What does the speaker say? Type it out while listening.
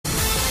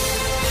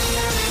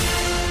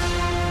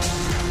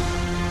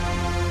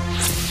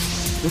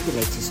With the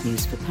latest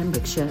news for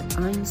Pembrokeshire,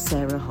 I'm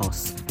Sarah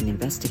Hoss. An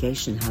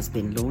investigation has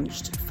been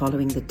launched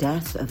following the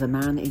death of a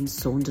man in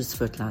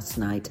Saundersfoot last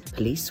night.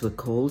 Police were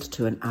called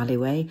to an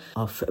alleyway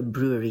off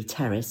Brewery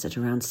Terrace at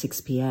around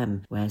 6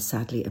 p.m, where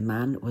sadly a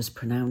man was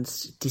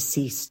pronounced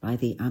deceased by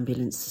the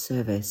ambulance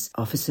service.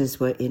 Officers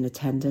were in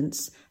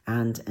attendance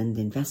and an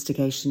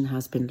investigation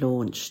has been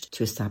launched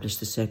to establish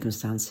the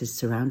circumstances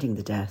surrounding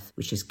the death,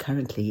 which is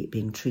currently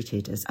being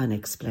treated as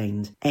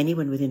unexplained.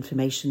 Anyone with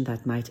information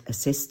that might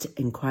assist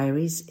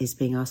inquiries is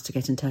being asked to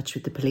get in touch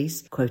with the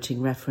police,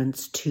 quoting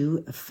reference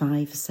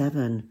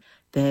 257.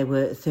 There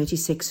were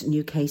 36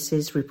 new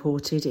cases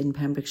reported in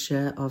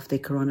Pembrokeshire of the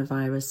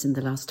coronavirus in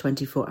the last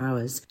 24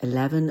 hours.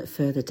 11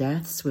 further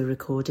deaths were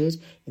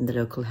recorded in the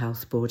local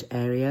health board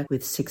area,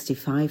 with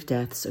 65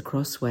 deaths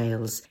across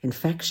Wales.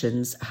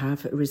 Infections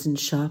have risen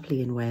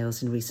sharply in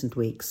Wales in recent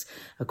weeks,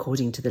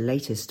 according to the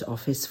latest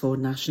Office for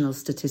National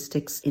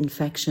Statistics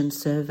infection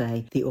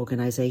survey. The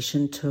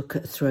organisation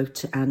took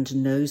throat and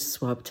nose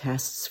swab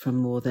tests from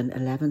more than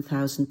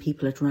 11,000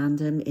 people at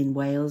random in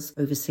Wales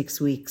over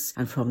 6 weeks,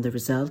 and from the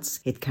results,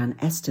 it can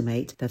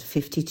estimate that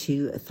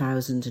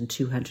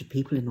 52,200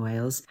 people in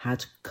Wales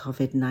had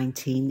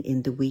COVID-19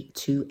 in the week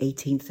to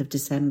 18th of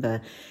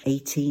December,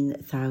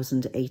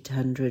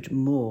 18,800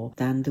 more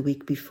than the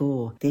week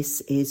before. This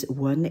is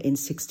 1 in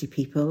 60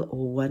 people,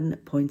 or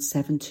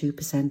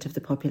 1.72% of the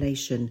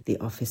population, the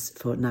Office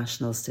for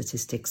National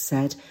Statistics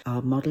said.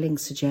 Our modelling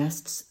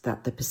suggests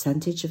that the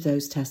percentage of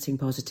those testing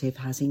positive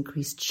has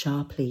increased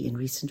sharply in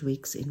recent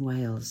weeks in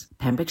Wales.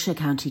 Pembrokeshire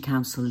County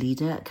Council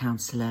leader,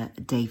 Councillor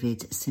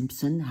David Simpson,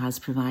 has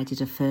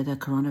provided a further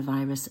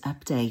coronavirus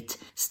update,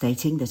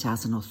 stating that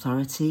as an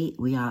authority,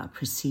 we are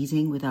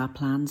proceeding with our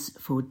plans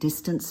for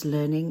distance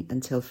learning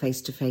until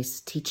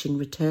face-to-face teaching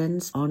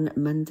returns on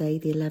Monday,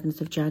 the 11th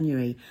of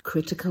January.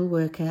 Critical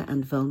worker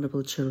and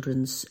vulnerable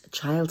children's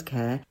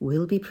childcare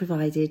will be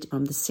provided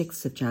from the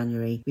 6th of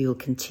January. We will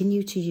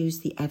continue to use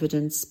the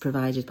evidence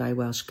provided by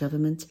Welsh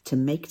Government to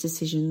make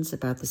decisions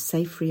about the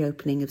safe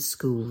reopening of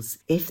schools.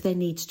 If there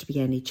needs to be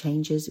any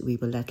changes, we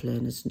will let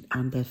learners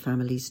and their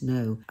families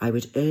know. I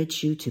would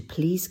urge you to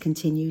please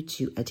continue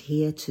to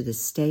adhere to the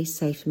stay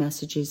safe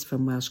messages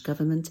from Welsh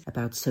Government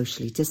about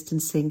socially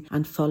distancing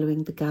and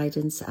following the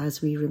guidance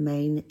as we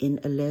remain in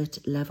alert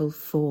level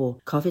 4.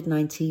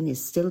 COVID-19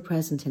 is still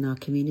present in our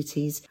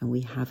communities and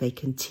we have a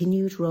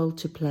continued role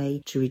to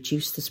play to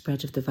reduce the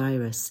spread of the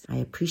virus. I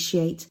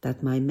appreciate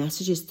that my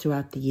messages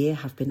throughout the year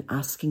have been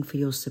asking for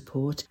your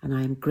support, and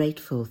I am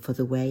grateful for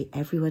the way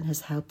everyone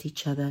has helped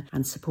each other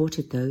and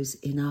supported those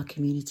in our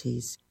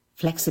communities.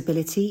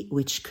 Flexibility,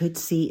 which could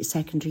see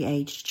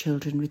secondary-aged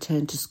children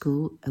return to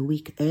school a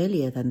week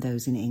earlier than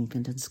those in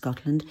England and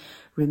Scotland,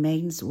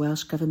 remains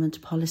Welsh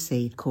Government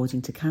policy.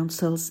 According to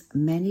councils,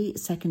 many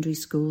secondary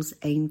schools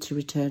aim to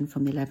return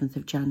from the 11th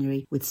of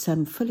January, with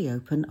some fully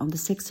open on the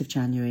 6th of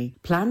January.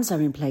 Plans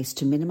are in place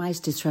to minimise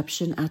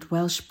disruption at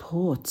Welsh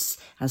ports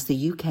as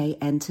the UK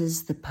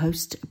enters the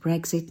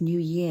post-Brexit New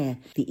Year.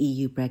 The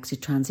EU Brexit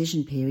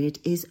transition period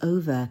is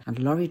over, and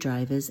lorry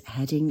drivers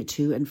heading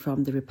to and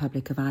from the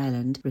Republic of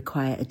Ireland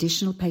require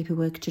additional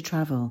paperwork to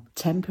travel.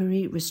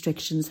 Temporary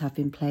restrictions have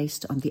been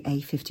placed on the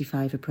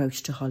A55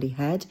 approach to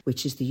Holyhead,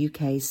 which is the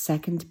UK's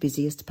second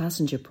busiest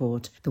passenger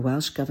port. The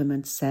Welsh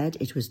Government said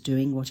it was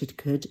doing what it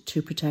could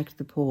to protect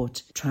the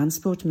port.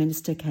 Transport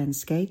Minister Ken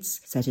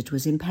Skates said it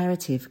was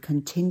imperative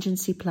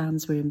contingency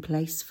plans were in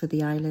place for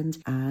the island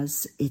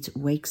as it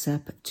wakes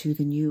up to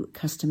the new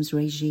customs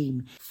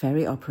regime.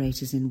 Ferry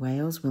operators in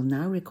Wales will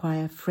now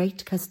require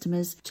freight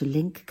customers to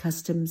link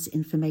customs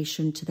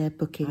information to their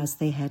booking as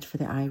they head for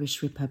the Irish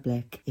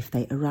Republic. If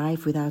they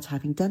arrive without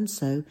having done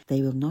so,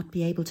 they will not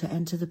be able to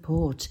enter the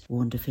port,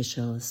 warned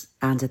officials.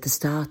 And at the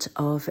start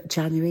of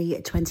January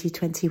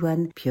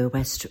 2021, Pure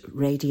West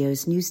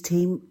Radio's news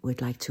team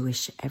would like to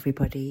wish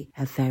everybody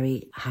a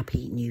very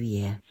happy new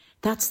year.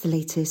 That's the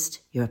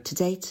latest. You're up to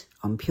date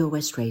on Pure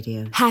West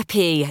Radio.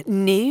 Happy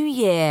New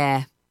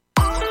Year.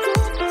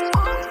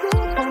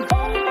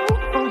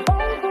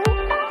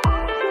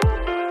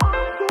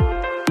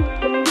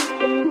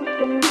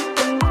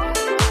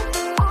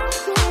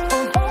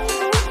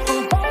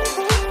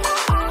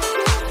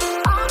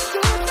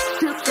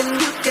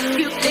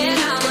 Get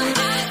out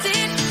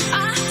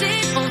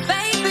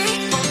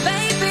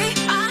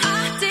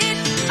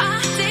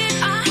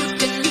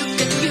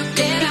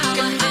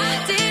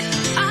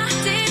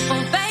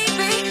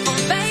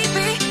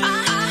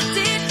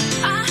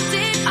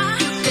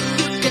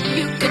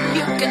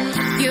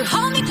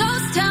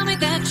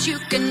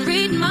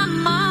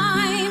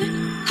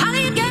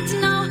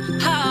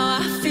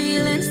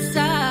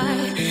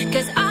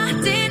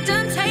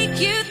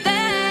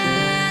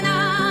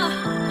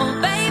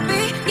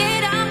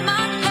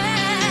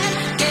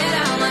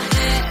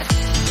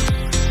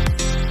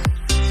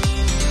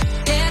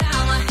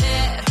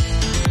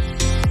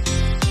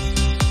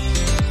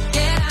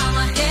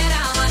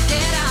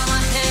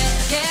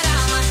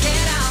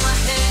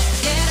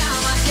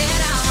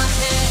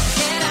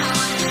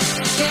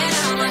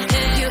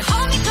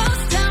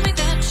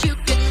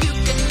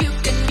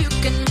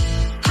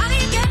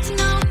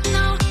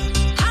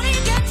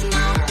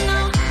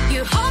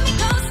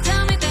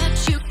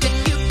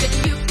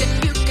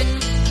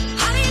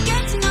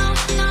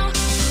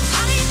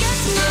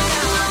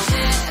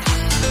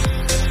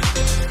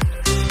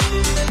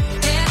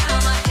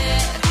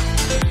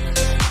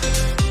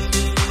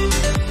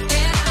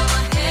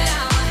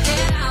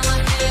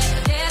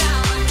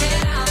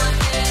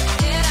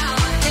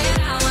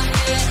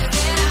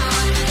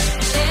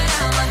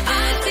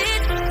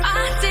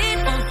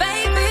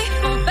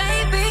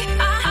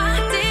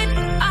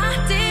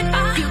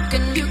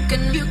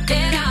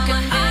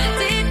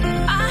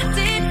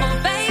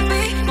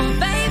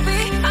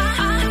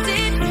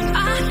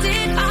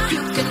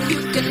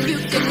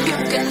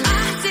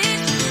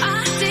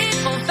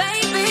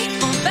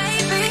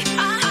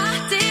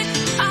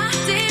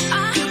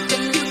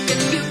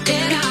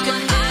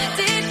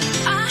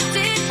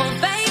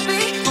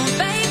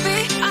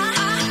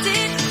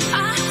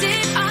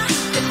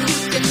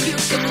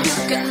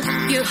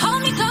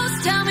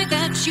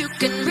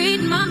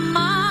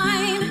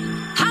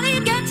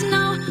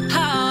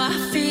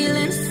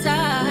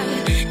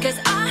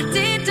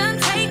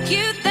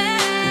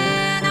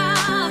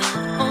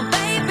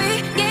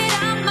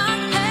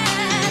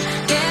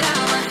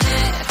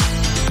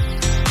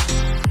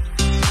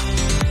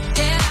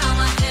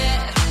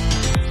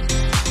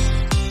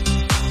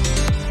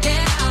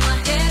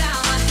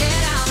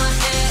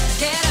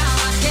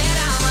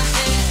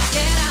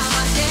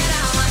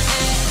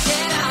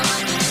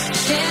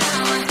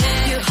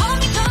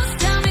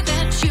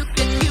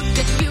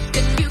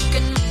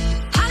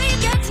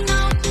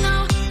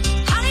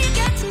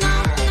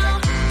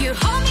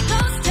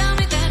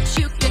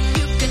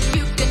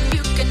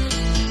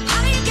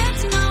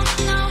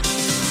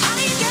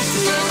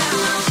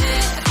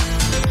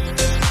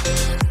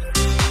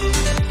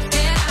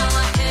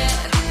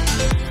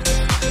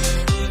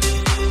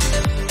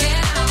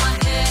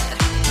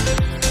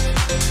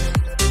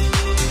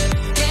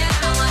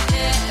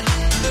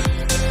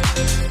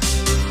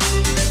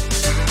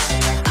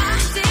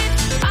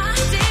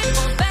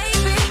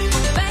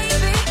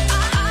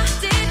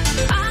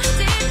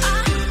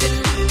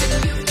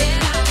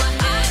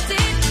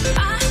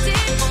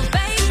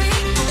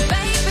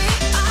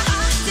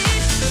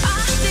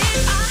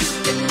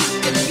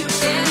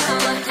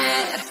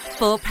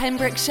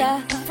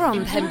Pembrokeshire,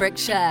 from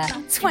Pembrokeshire,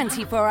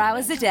 24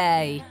 hours a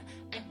day.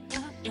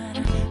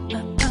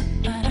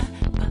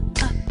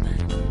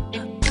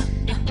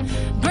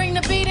 Bring the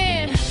beat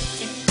in.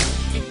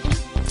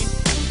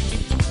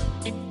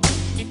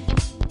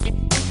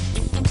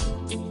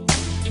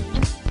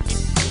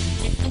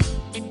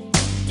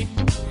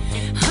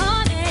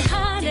 Honey,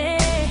 honey,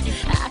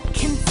 I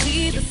can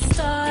see the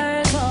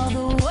stars all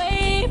the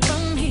way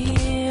from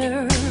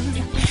here.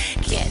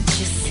 Can't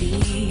you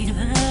see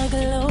the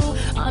glow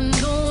on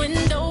the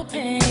window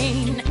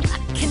pane? I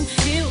can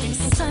feel the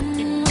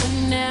sun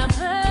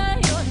whenever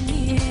you're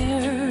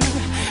near.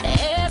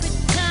 Every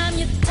time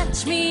you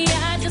touch me,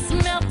 I just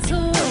melt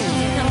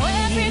away. Now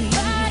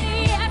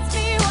everybody asks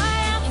me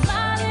why I'm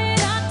smiling,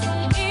 I'm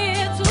from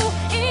ear to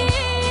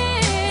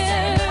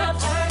ear.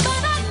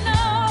 But I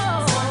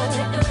know,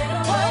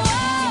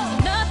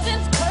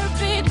 nothing's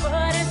perfect,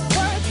 but it's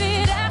worth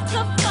it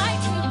after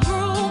fighting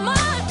through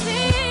my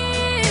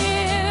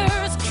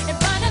tears. And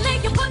finally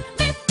you put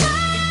me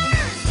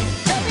first.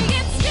 Baby,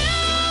 it's you.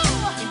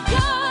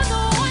 You're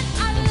the one I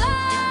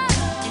love.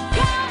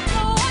 You're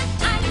the one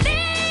I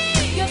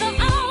need. You're the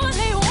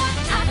only one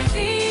I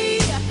see.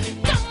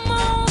 Come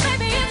on,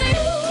 baby, it's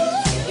you.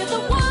 You're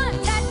the one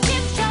that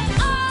gives your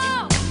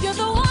all. You're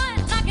the one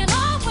I can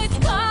always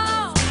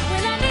call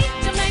when I need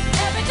to make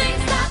everything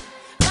stop.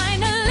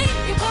 Finally,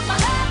 you put my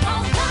love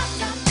on top.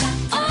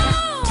 Oh,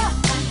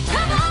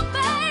 come on,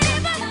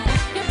 baby.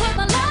 You put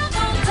my love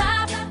on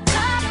top,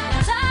 top,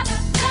 top,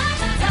 top,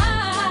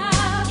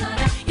 top.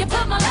 You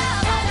put my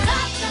love on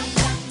top.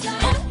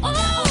 Oh,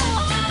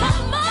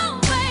 come on,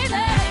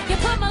 baby. You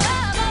put my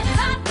love on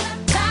top,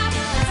 top,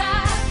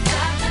 top,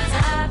 top,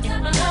 top.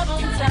 My love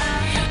on top.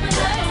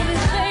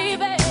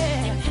 Baby,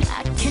 I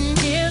can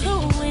hear the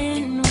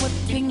wind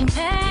whipping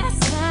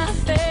past my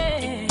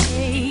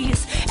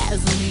face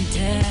as we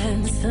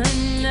dance the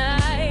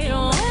night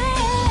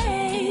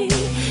away.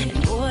 And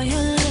boy,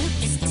 your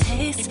lips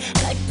taste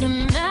like the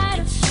night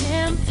of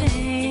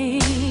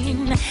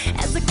champagne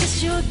as I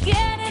kiss you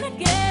again and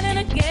again and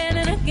again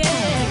and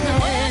again.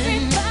 Now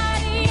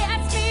everybody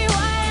asks me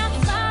why I'm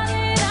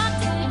smiling, I'm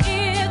from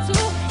ear to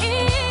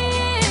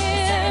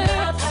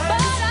ear.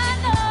 But I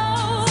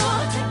know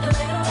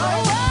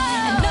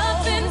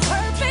nothing's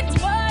perfect,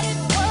 but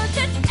it's worth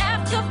it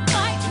after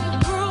fighting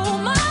through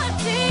my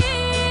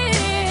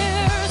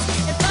tears.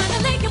 And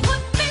finally you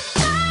put me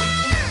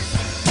first.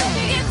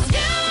 Baby, it's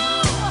you.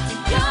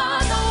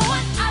 You're the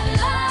one I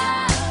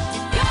love.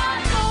 You're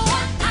the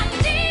one I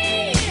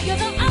need. You're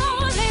the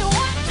only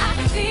one I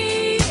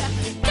see.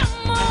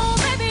 Come on,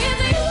 baby,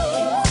 it's you.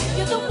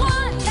 You're the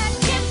one that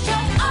gives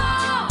your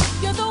all.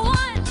 You're the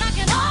one I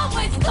can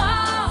always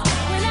call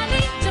when I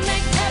need to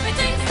make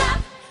everything stop.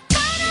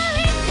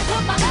 Finally, you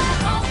put my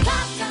love on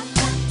top.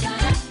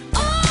 Oh,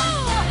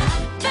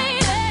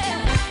 baby,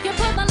 you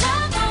put my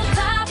love on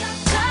top,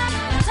 top,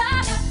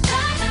 top,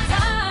 top,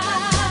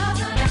 top.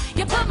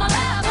 You put my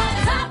love on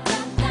top.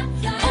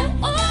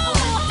 Oh,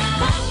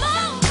 come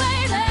on,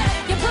 baby,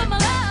 you put my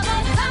love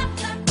on top,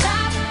 top,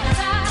 top,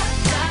 top,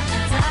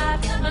 top.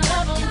 My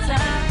love on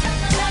top.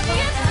 Baby,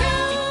 it's you.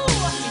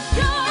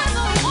 You're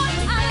the one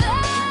I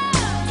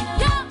love.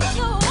 You're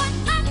the one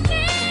I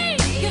need.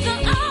 You're the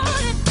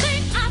only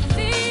thing I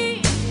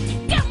see.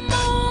 Come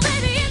on,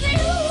 baby, it's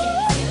you.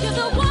 You're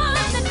the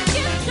one that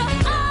gives your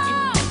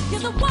all.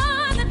 You're the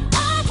one that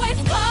always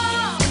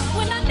calls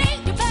when I need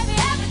you, baby.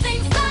 Everything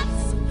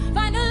stops.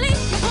 Finally,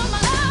 you put my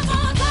love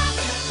on top,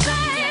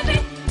 baby.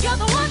 You're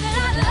the one that I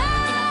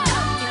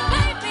love,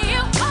 baby.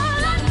 You're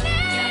all I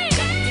need.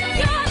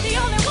 You're the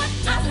only one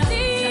I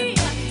see.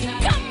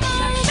 Come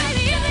on,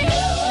 baby, it's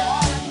you.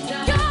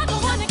 You're the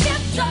one that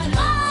gives your all.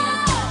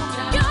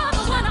 You're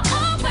the one I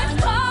always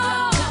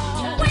call.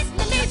 When I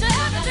need you,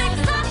 everything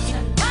stops.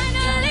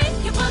 Finally,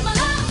 you put my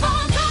love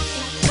on top,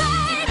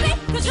 baby.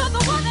 'Cause you're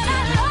the one that I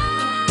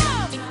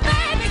love,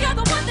 baby. You're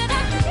the one that I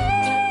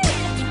need.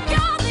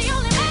 You're the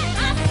only man I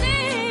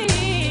see.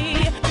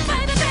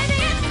 Baby, baby,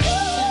 it's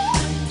you.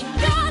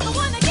 You're the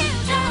one that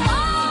gives your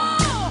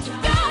all.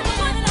 You're the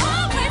one that I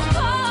always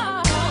call.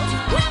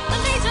 When I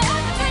need you,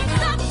 everything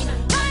stops.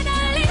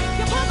 Finally,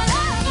 you put my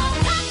love on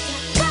top,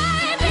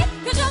 baby.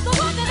 'Cause you're the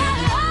one that I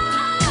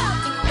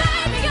love,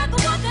 baby. You're the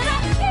one that I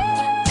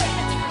need.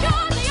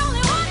 You're the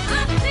only one I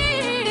see.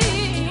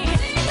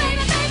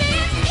 Baby, baby,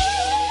 it's you.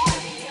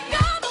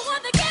 You're the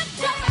one that gives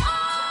your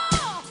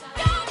all.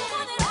 You're the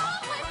one that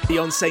always.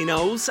 Beyonce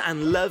Knowles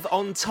and Love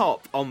on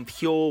Top on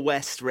Pure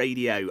West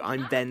Radio.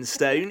 I'm Ben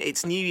Stone.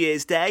 It's New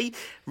Year's Day.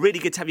 Really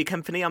good to have your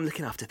company. I'm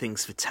looking after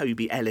things for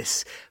Toby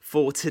Ellis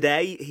for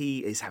today.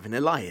 He is having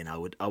a lie-in, I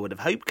would have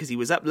hoped, because he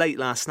was up late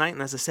last night.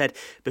 And as I said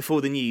before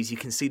the news, you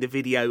can see the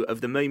video of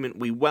the moment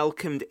we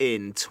welcomed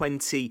in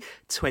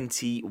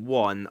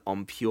 2021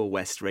 on Pure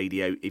West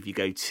Radio. If you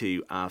go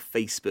to our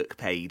Facebook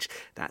page,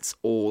 that's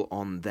all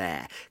on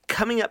there.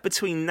 Coming up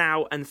between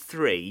now and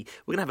 3,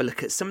 we're going to have a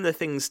look at some of the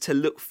things to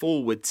look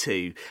forward to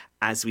too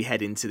as we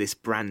head into this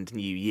brand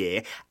new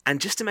year.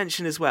 And just to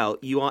mention as well,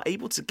 you are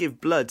able to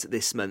give blood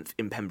this month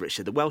in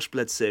Pembrokeshire. The Welsh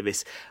Blood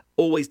Service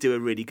always do a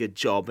really good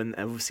job, and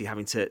obviously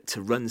having to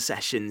run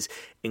sessions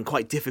in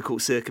quite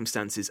difficult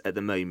circumstances at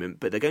the moment.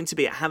 But they're going to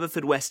be at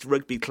Haverfordwest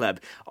Rugby Club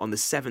on the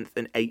 7th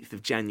and 8th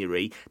of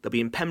January. They'll be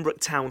in Pembroke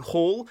Town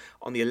Hall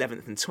on the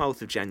 11th and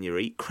 12th of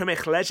January,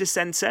 Crymych Leisure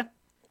Centre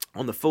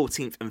on the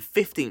 14th and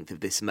 15th of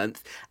this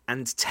month,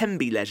 and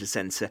Tenby Leisure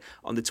Centre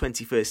on the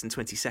 21st and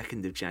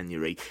 22nd of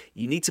January.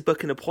 You need to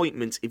book an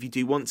appointment if you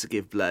do want to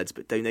give blood,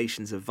 but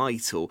donations are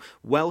vital.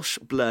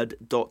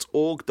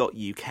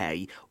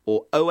 welshblood.org.uk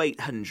or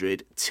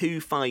 0800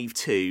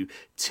 252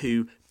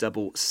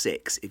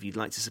 266 if you'd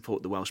like to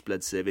support the Welsh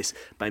Blood Service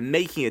by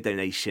making a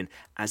donation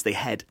as they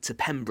head to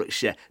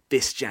Pembrokeshire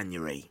this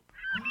January.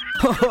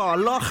 Oh,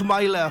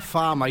 Lochmeyler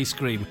Farm Ice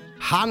Cream.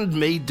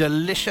 Handmade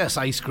delicious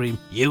ice cream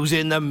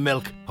using the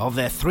milk of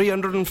their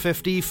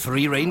 350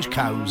 free-range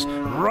cows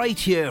right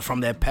here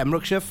from their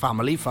Pembrokeshire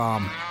family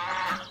farm.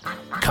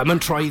 Come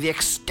and try the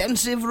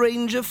extensive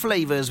range of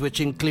flavours which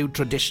include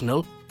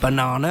traditional,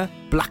 banana,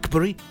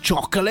 blackberry,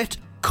 chocolate,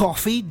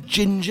 coffee,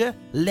 ginger,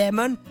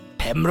 lemon,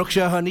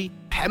 Pembrokeshire honey,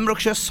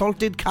 Pembrokeshire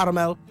salted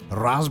caramel,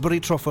 raspberry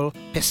truffle,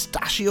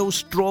 pistachio,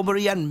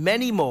 strawberry and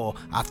many more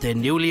at their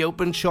newly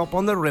opened shop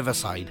on the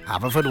Riverside,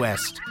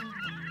 Haverfordwest.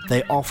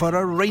 They offer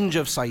a range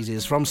of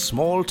sizes from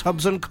small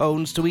tubs and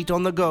cones to eat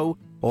on the go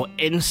or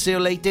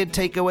insulated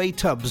takeaway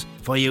tubs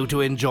for you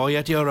to enjoy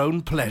at your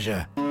own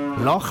pleasure.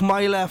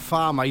 Lochmeyler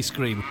Farm Ice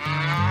Cream.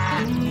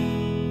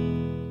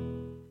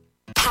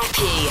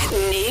 Happy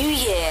New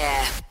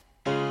Year.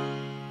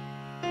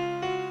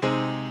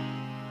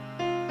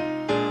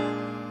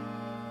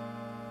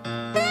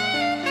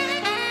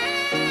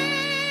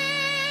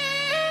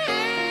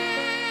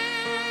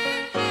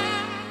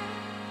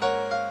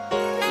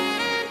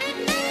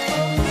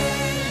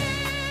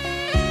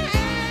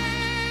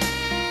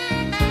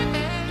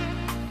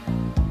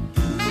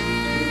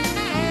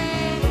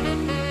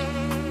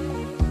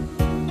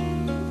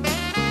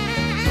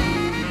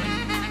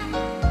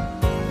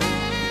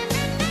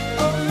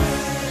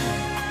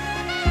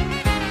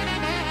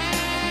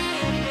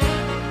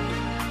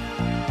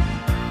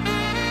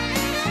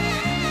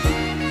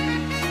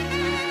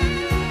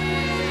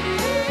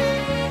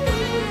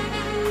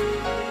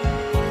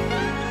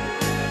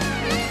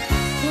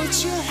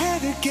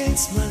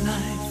 Against my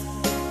life,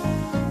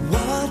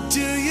 what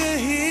do you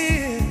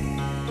hear?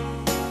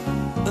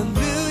 A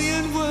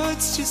million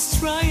words just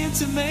trying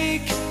to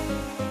make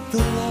the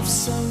love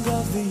song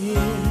of the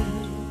year.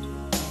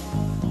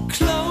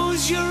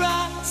 Close your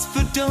eyes,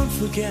 but don't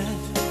forget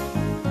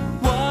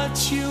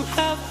what you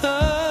have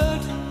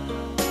heard.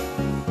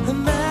 A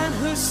man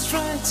who's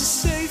trying to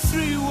say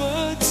 3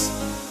 words,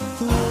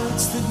 the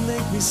words that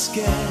make me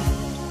scared.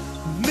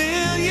 A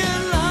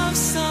million love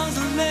songs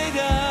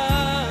later,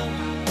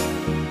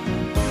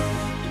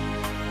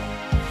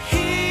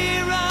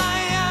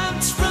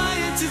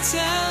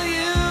 tell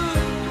you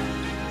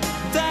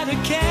that I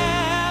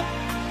care.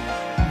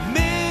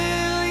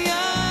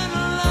 Million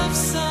love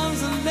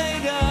songs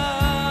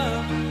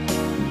later,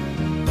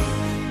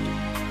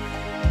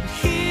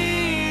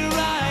 here I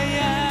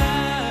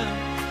am.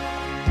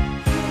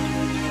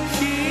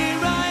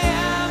 Here I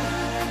am.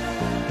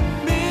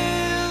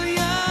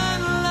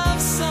 Million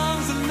love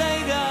songs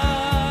later,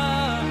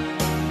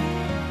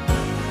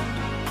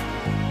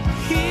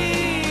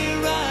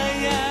 here I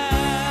am.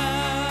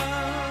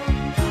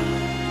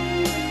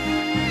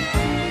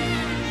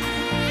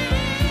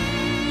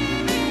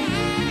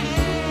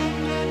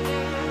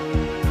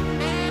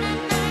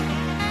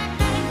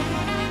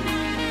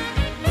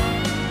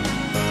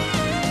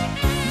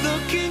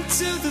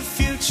 To the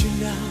future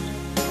now,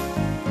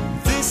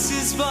 this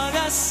is what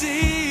I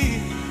see.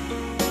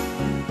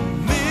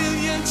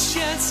 Million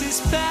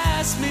chances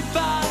pass me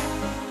by,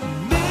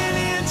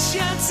 million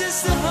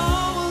chances to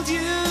hold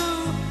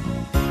you.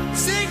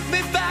 Take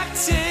me back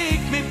to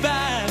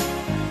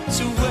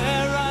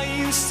where I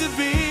used to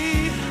be.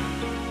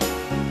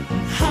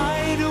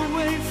 Hide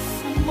away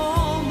from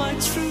all my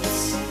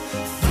truths,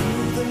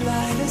 through the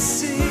light I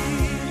see.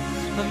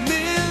 A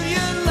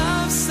million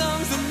love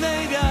songs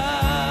later,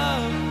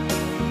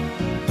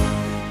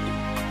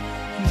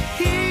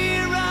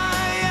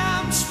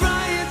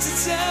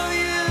 tell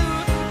you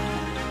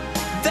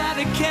that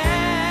I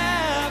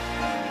care.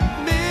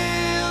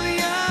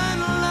 Million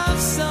love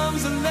songs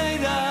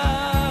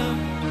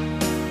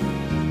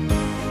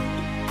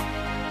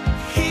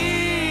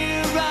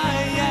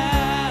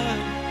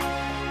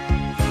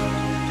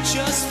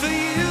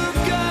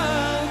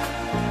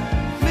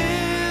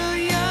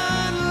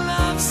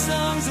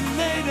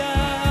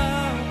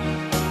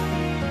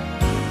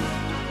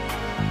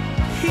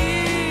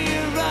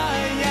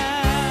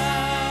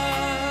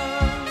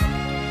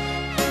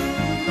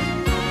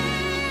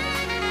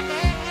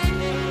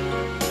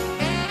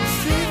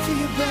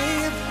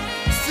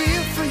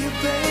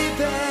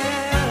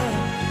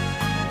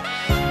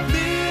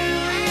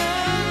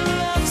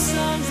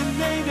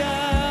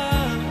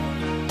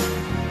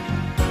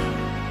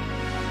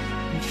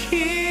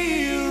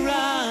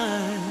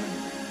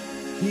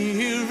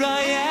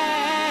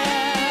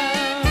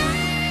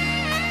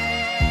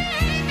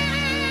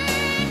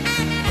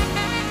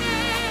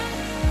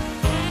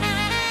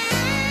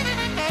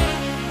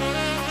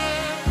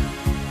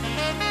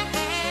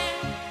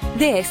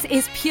This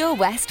is Pure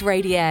West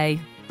Radio.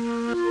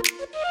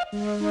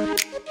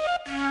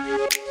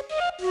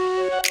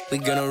 We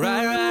gonna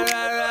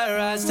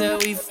ride till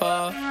we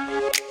fall.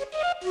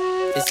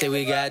 They say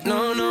we got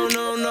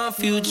no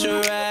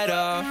future at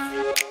all.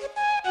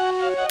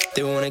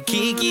 They wanna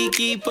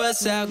keep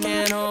us out,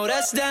 can't hold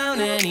us down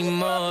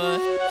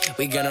anymore.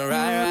 We gonna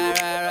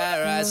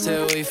ride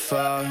till we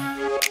fall.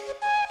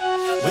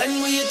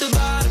 When we hit the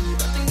bottom,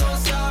 nothing gonna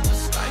stop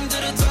us. Climb to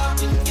the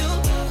top with you.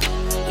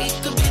 We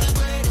could be the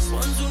greatest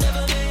ones who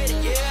never made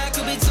it. Yeah, I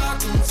could be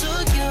talking to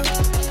you.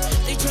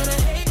 They tryna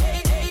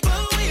hate,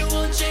 but we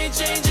won't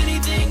change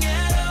anything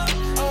at all.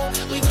 Oh,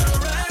 we gonna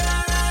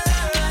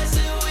ride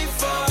till we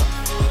fall.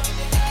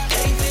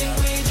 They think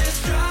we just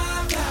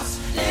dropped out,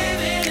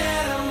 living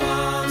at our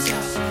mom's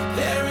house.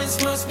 Parents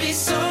must be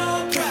so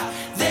proud,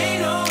 they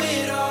know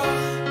it all.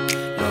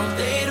 No,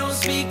 they don't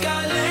speak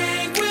our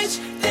language.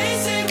 They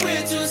say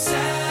we're too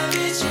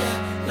savage. Yeah,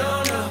 no,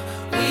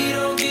 we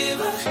don't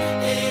give up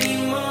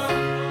anymore.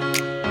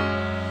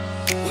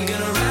 We're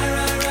gonna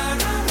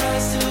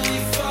rise till we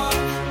fall.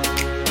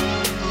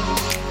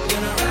 We're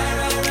gonna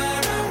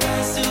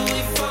rise till we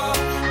fall.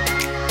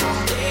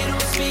 They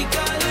don't speak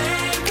our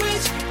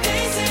language.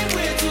 They say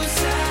we're too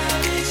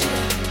savage.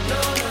 Yeah,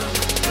 no,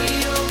 we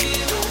don't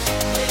give up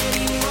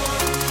anymore.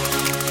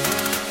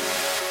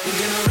 We're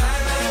gonna rise.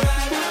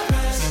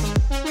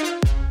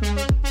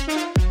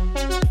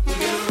 We're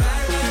gonna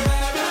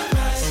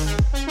rise.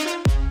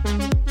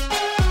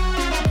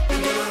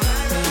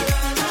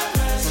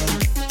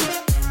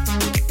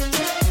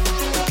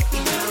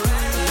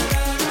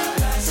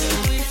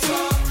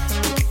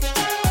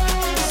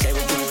 Say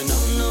we're going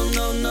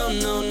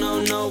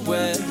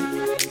nowhere.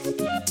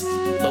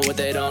 But what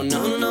they don't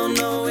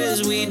know is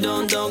we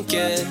don't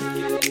care.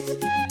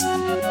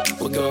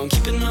 We're going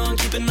keeping on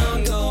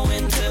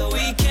going till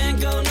we can't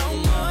go no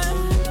more.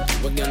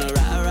 We're gonna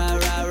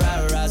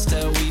rise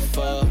till we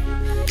fall.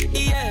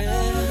 Yeah.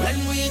 When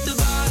we hit the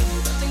bottom,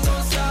 nothing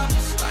gonna stop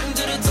us. Climb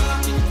to the top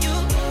with you.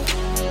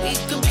 We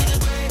could be the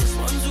greatest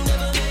ones who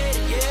never made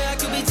it. Yeah, I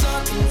could be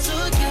talking to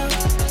you.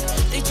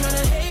 They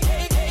tryna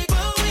hate,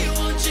 but we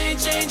won't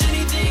change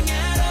anything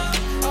at all.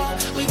 Oh,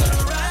 we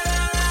gonna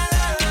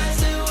rise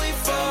till we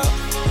fall.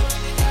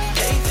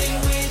 They think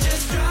we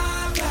just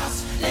dropped out,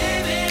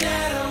 living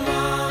at our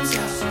mom's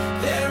house.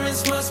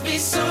 Parents must be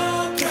so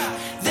proud,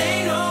 they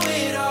know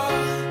it all.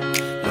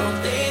 No,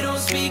 they don't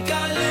speak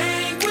our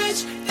language.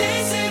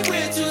 They say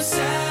we're too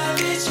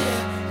savage.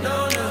 Yeah, no,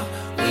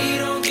 we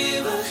don't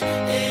give up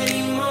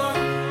anymore.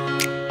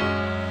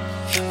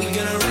 We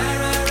gonna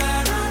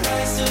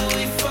rise till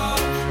we fall.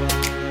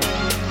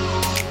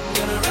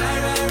 Gonna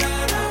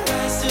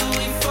rise till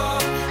we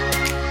fall.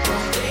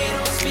 They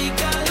don't speak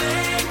our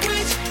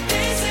language.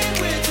 They say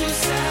we're too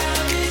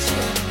savage.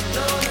 Yeah,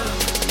 no,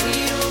 we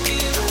don't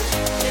give up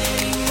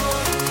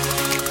anymore.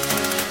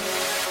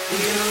 We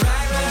gonna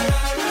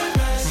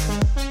rise.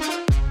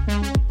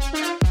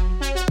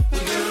 We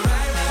gonna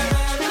rise.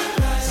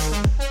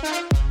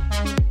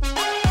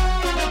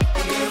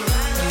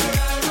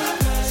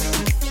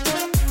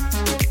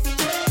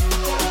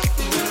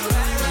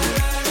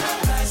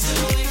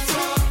 Till we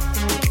fall.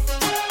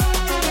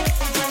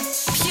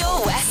 Pure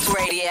West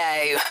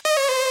Radio.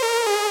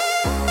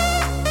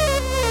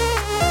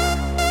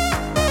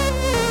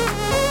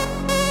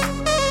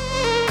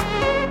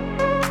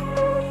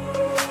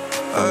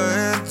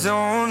 I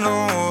don't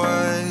know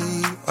why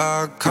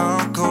I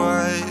can't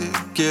quite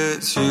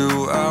get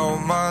you out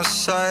my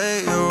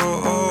sight.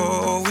 You're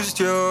always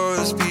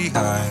just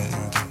behind.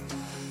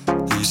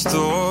 Each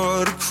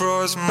thought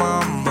across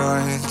my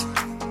mind.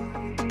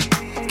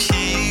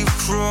 Keep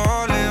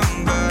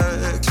crawling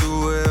back to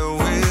where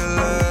we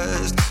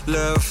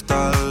left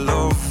our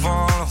love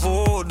on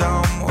hold.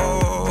 I'm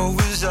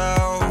always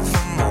out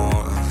for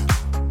more.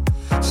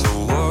 So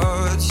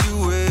what you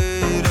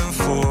waiting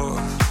for?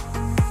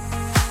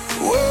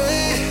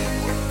 Wait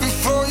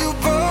before you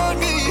burn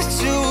me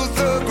to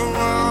the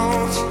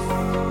ground.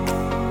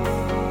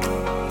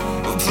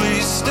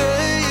 Please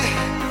stay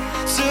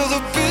till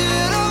the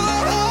beat of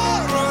my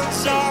heart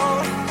runs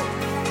out.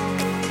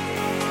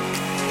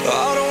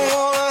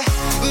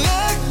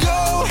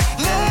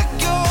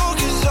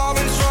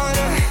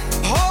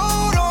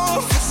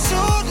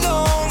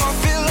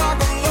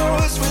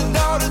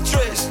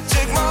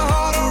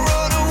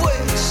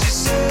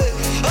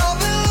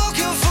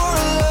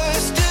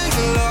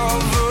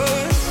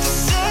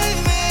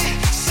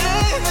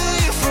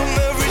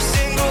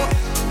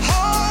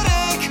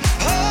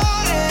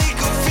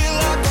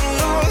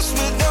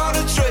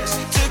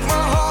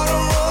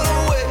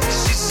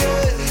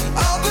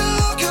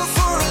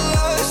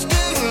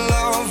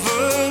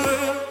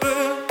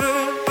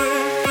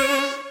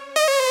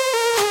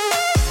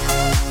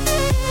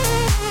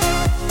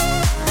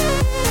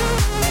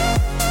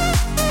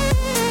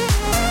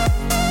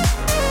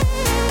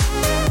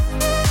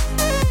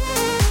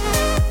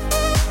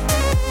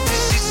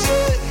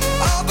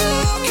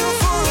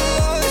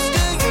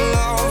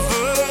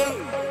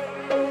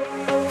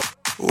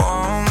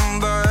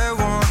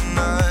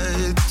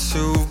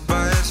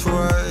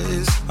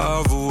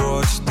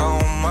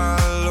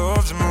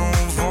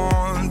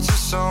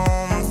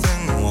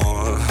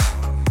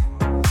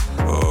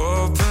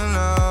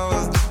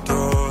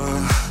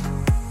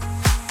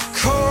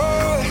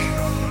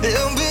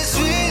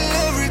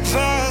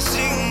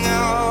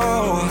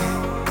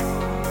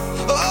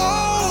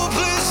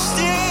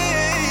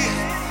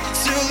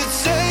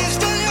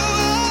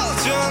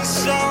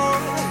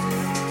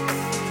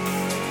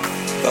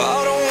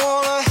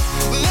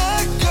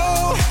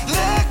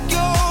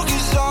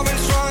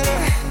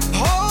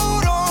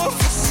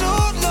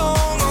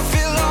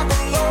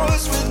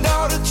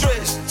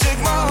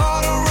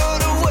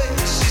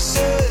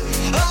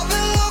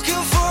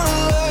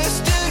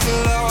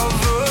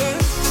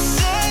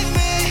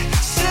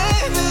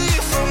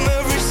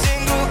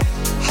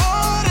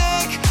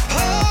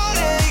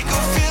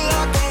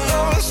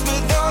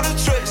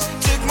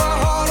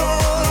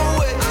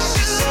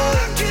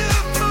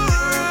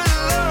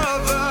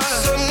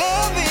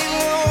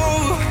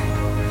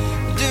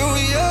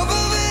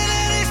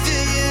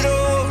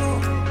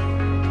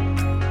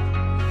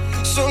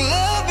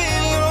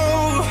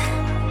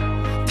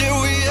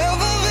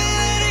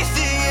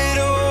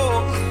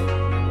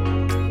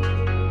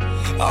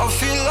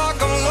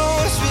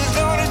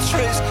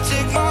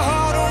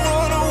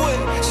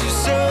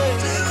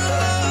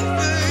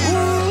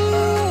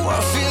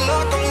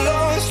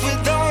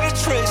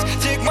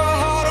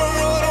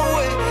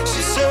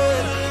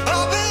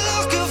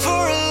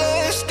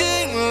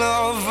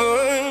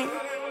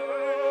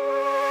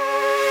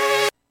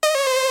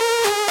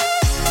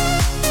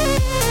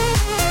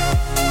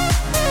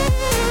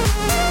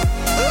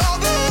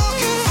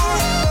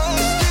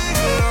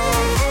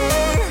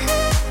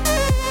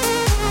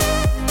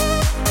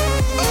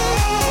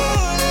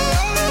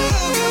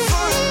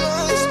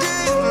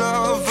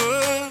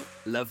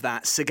 Love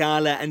that.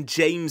 Sigala and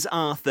James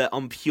Arthur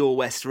on Pure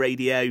West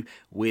Radio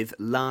with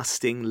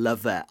Lasting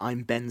Lover.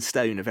 I'm Ben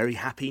Stone. A very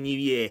happy new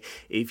year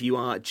if you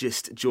are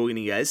just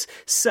joining us.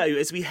 So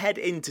as we head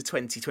into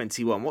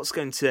 2021, what's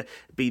going to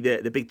be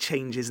the big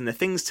changes and the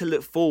things to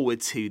look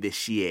forward to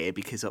this year?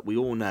 Because we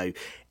all know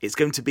it's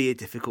going to be a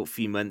difficult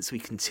few months. We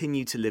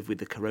continue to live with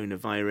the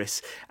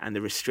coronavirus and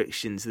the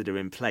restrictions that are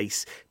in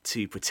place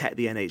to protect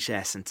the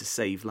NHS and to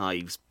save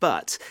lives.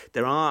 But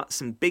there are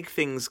some big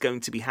things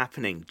going to be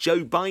happening.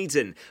 Joe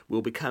Biden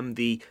will become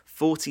the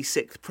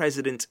 46th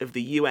president of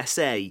the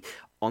USA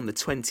on the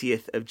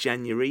 20th of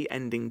January,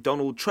 ending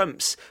Donald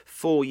Trump's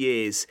 4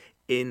 years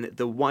in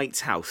the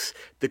White House.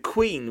 The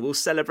Queen will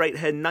celebrate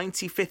her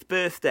 95th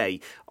birthday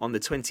on the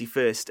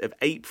 21st of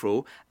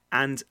April,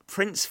 and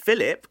Prince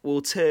Philip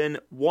will turn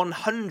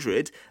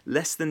 100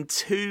 less than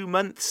 2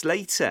 months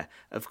later,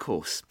 of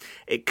course.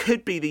 It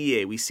could be the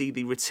year we see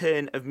the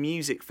return of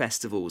music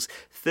festivals.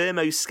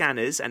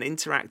 Thermoscanners and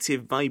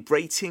interactive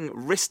vibrating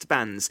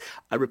wristbands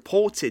are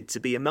reported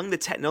to be among the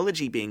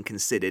technology being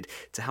considered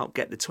to help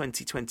get the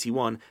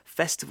 2021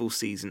 festival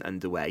season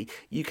underway.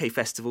 UK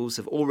festivals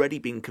have already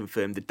been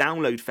confirmed. The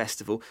Download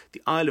Festival,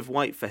 the Isle of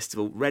Wight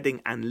Festival,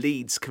 Reading and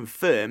Leeds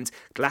confirmed.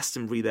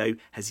 Glastonbury, though,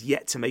 has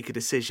yet to make a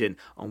decision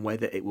on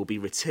whether it will be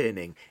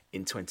returning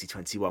in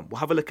 2021. We'll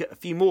have a look at a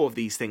few more of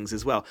these things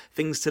as well.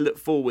 Things to look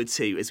forward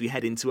to as we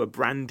head into a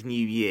brand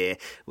new year.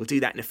 We'll do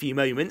that in a few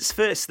moments.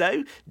 First,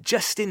 though,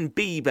 Justin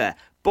Bieber,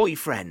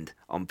 Boyfriend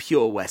on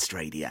Pure West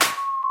Radio.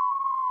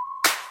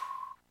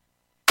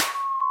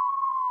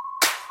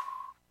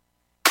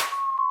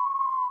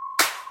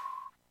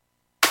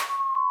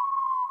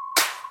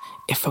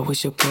 If I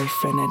was your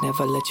boyfriend, I'd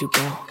never let you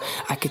go.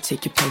 I could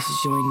take you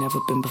places you ain't never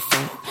been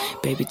before.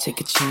 Baby, take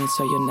a chance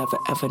so you'll never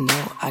ever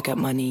know. I got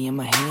money in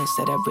my hands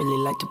that I really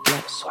like to blow.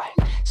 Swipe,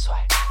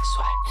 swipe,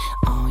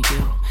 swipe on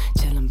you.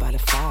 Chilling by the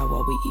fire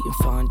while we eating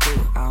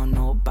fondue. I don't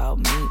know about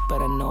me,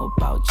 but I know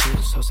about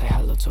you. So say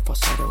hello to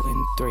falsetto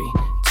in 3,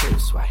 2,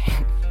 swipe.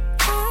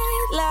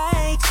 I'd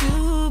like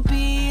to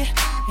be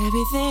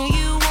everything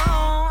you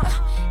want.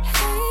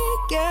 Hey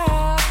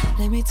girl,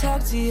 let me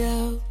talk to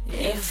you.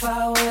 If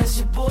I was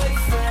your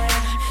boyfriend,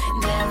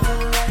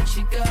 never let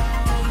you go.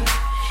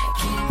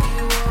 Keep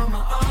you on my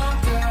arm,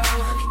 girl.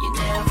 You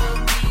never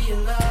be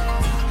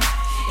alone.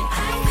 And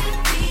I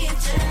could be a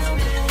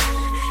gentleman,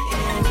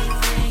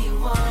 anything you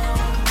want.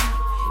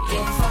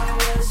 If I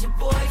was your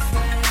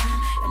boyfriend,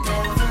 I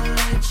never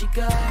let you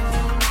go. I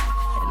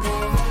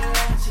never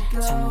let you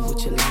go. Tell me what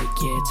you like,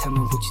 yeah. Tell me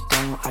what you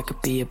don't. I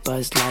could be a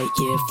Buzz Light,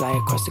 yeah. Fly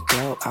across the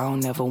globe. I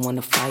don't ever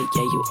wanna fight,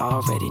 yeah. You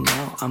already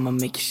know. I'ma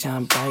make you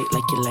shine bright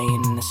like you're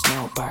laying in the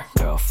snow. Bar.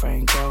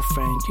 Girlfriend,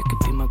 girlfriend, you could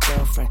be my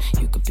girlfriend.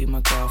 You could be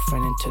my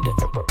girlfriend into the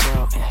upper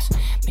world. Yes.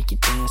 Make you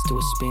dance to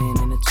a spin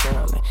and a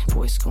twirl. And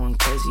voice going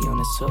crazy on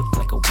this hook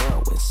like a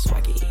whirlwind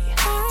swaggy.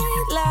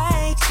 I'd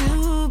like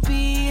to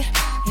be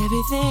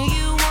everything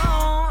you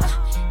want.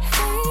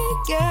 Hey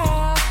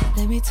girl,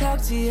 let me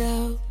talk to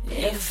you.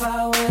 If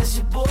I was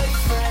your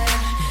boyfriend,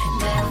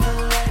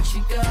 never let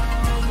you go.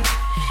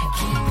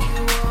 Keep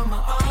you on my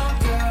arm,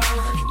 girl.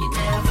 You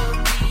never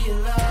be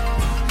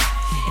alone.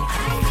 And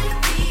I could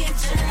be a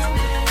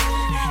gentleman,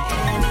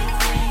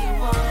 anything you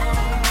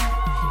want.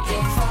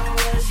 If I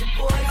was your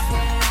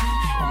boyfriend,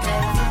 I'd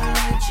never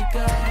let you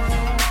go.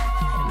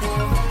 I'd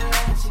never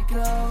let you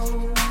go.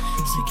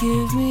 So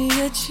give me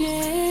a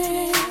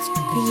chance,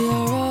 'cause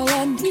you're all I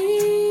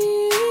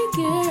need,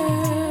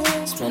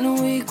 girl. Spend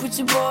a week with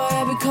your boy,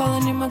 I'll be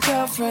calling you my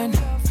girlfriend.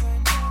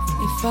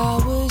 If I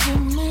was your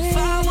man,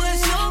 I'd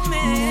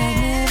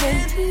never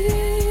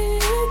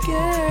leave,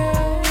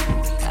 girl.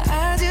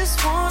 I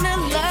just wanna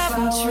love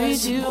and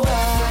treat you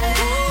right.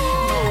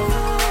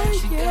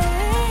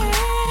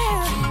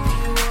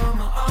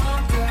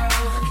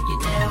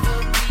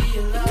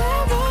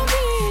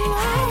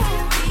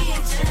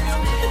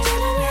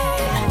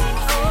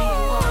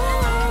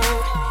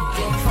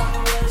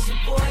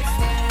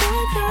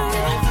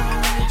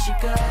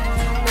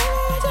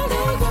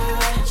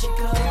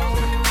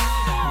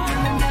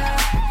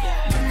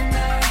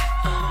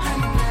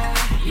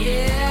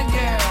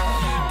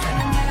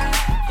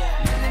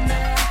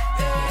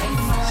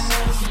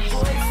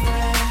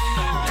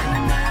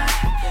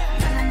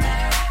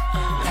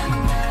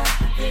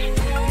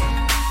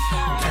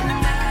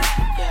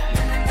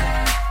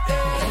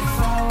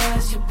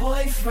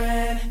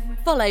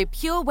 Follow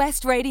Pure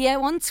West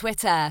Radio on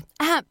Twitter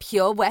at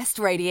Pure West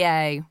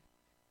Radio.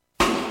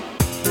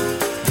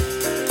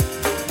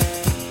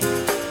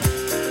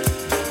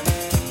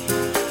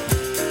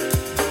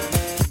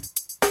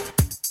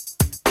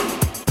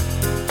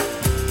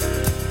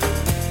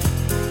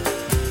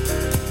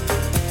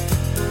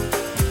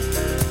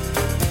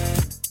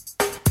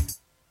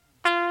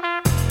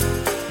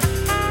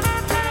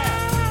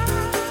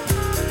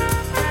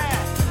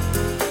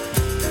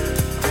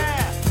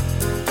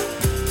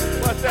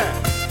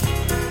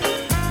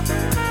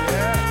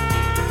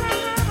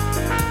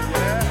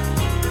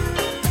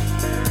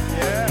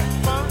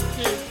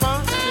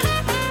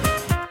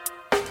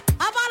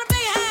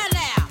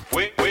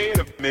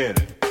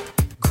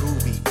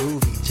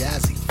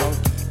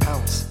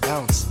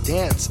 bounce,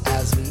 dance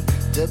as we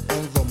dip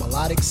in the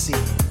melodic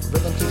sea.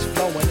 Rhythm keeps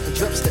flowing and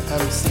drips to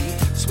MC.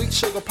 Sweet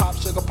sugar pop,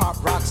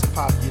 rocks and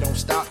pop. You don't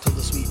stop till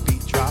the sweet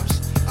beat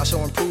drops. I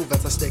shall improve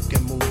as I stick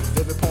and move.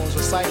 Vivid poems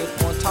recited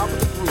on top of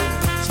the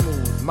groove.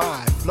 Smooth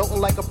mind,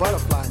 floating like a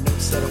butterfly.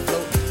 Notes set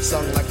afloat,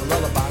 sung like a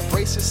lullaby.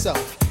 Brace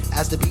yourself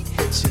as the beat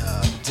hits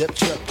ya. Dip,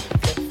 trip,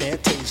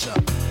 fantasia.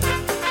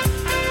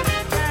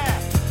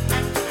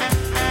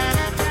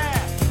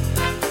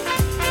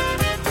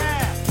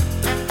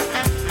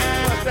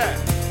 What's that?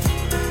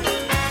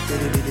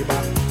 Diddy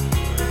bop.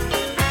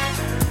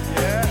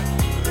 Yeah.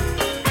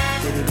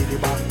 Diddy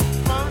bop.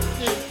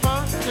 Funky.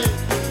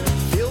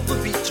 Feel the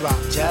beat drop,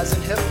 jazz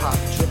and hip hop,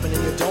 dripping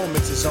in your dome,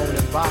 it's a zone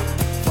and bop.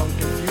 Funk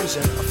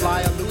confusion, a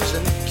fly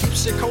illusion,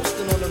 keeps you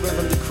coasting on the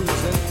rhythm you're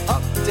cruising.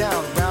 Up,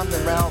 down, round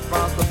and round,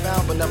 rhymes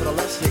profound, but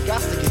nevertheless you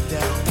got to get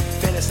down.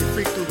 Fantasy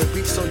freak through the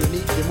beat so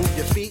unique, you move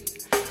your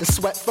feet and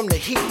sweat from the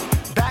heat.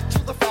 Back to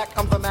the fact,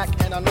 I'm the Mac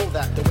and I know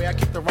that. The way I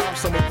kick the rhyme,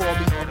 someone call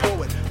me a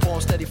poet. Poem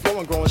steady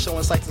flowing, growing,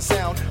 showing sights and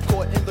sound.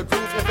 Caught in the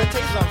groove,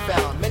 invitation I'm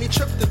found. Many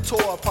tripped and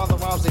tore upon the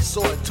rhymes they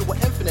soared to an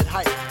infinite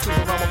height, to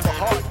the realm of the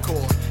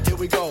hardcore. Here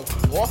we go,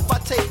 off I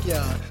take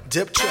ya.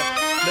 Dip, trip,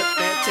 lip,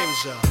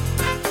 fantasia.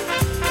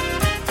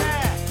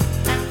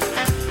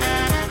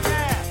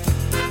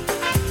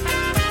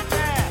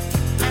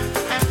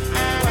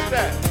 What's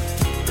that?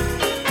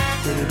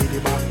 Diddy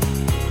bop.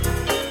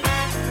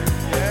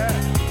 Yeah.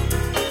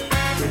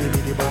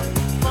 Diddy bop.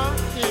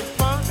 Funky.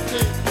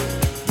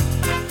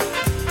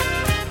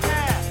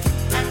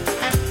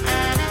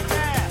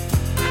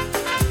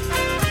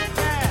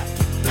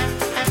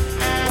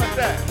 What's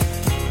that?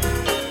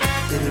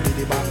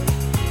 Diddy bop.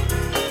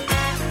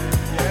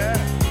 Yeah.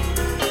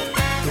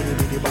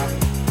 Diddy bop.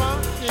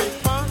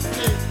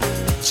 Funky.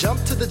 Jump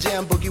to the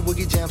jam, boogie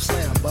woogie jam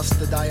slam. Bust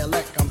the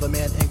dialect, I'm the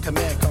man in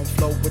command. Come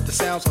flow with the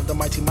sounds of the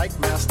mighty mic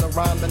master.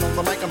 Rhyming on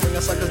the mic, I'm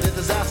bringing suckers to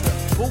disaster.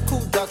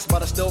 Buku ducks,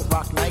 but I still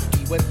rock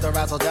Nike with the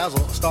razzle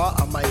dazzle. A star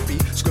I might be.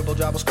 Scribble,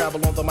 jabble,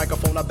 scrabble on the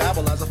microphone. I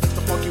babble as I fix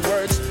the funky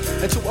words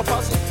into a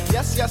puzzle.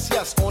 Yes,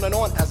 on and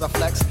on as I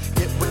flex.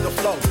 Get with the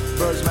flow,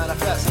 birds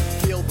manifest.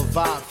 Feel the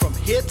vibe from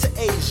here to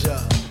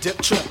Asia.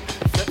 Dip, trip,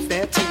 flip,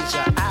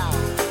 fantasia. Ow,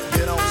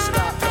 you don't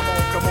stop.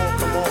 Come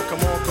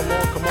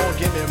on,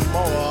 give me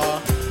more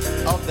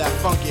of that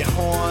funky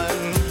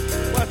horn.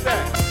 What's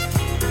that?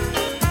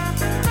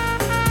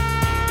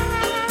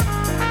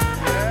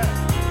 Yeah.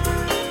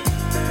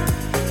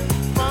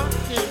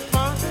 Funky.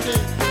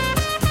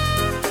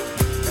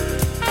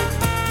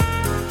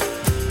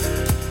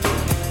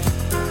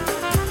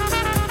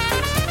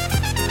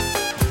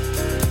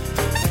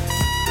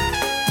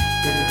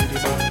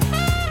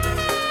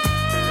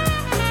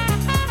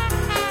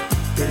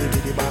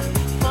 Diddy bop.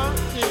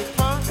 Funky.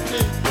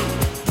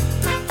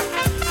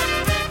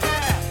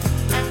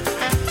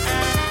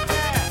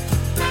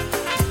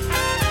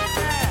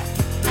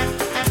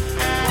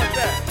 What's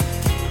that?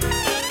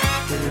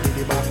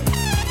 Diddy bop.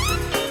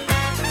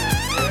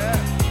 Yeah.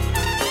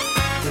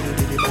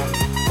 Diddy bop.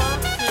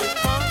 Funky.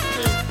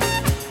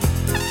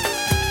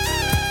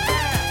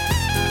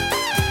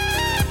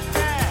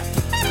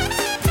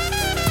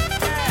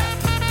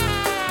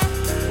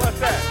 What's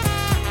that?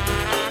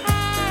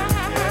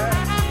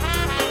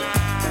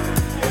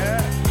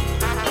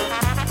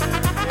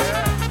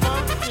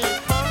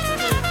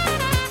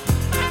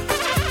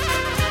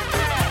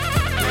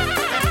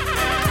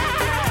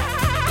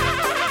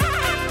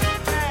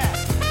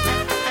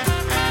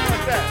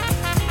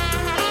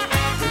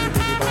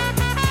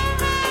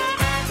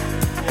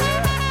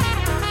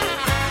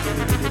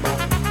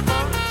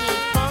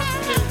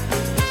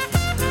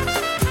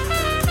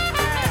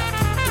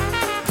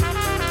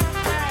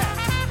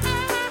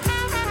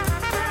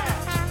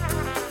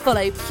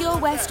 Follow Pure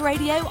West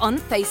Radio on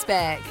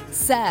Facebook.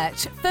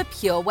 Search for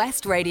Pure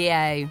West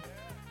Radio.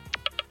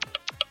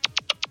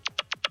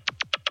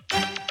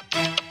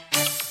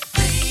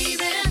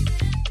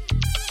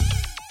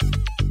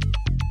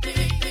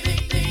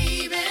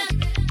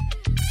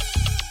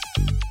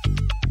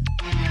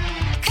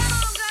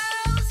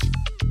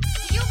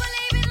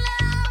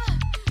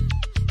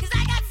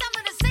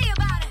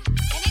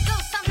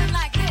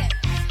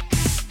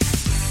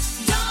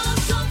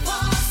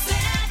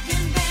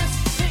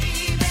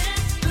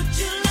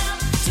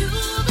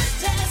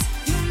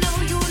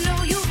 You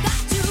know you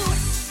got to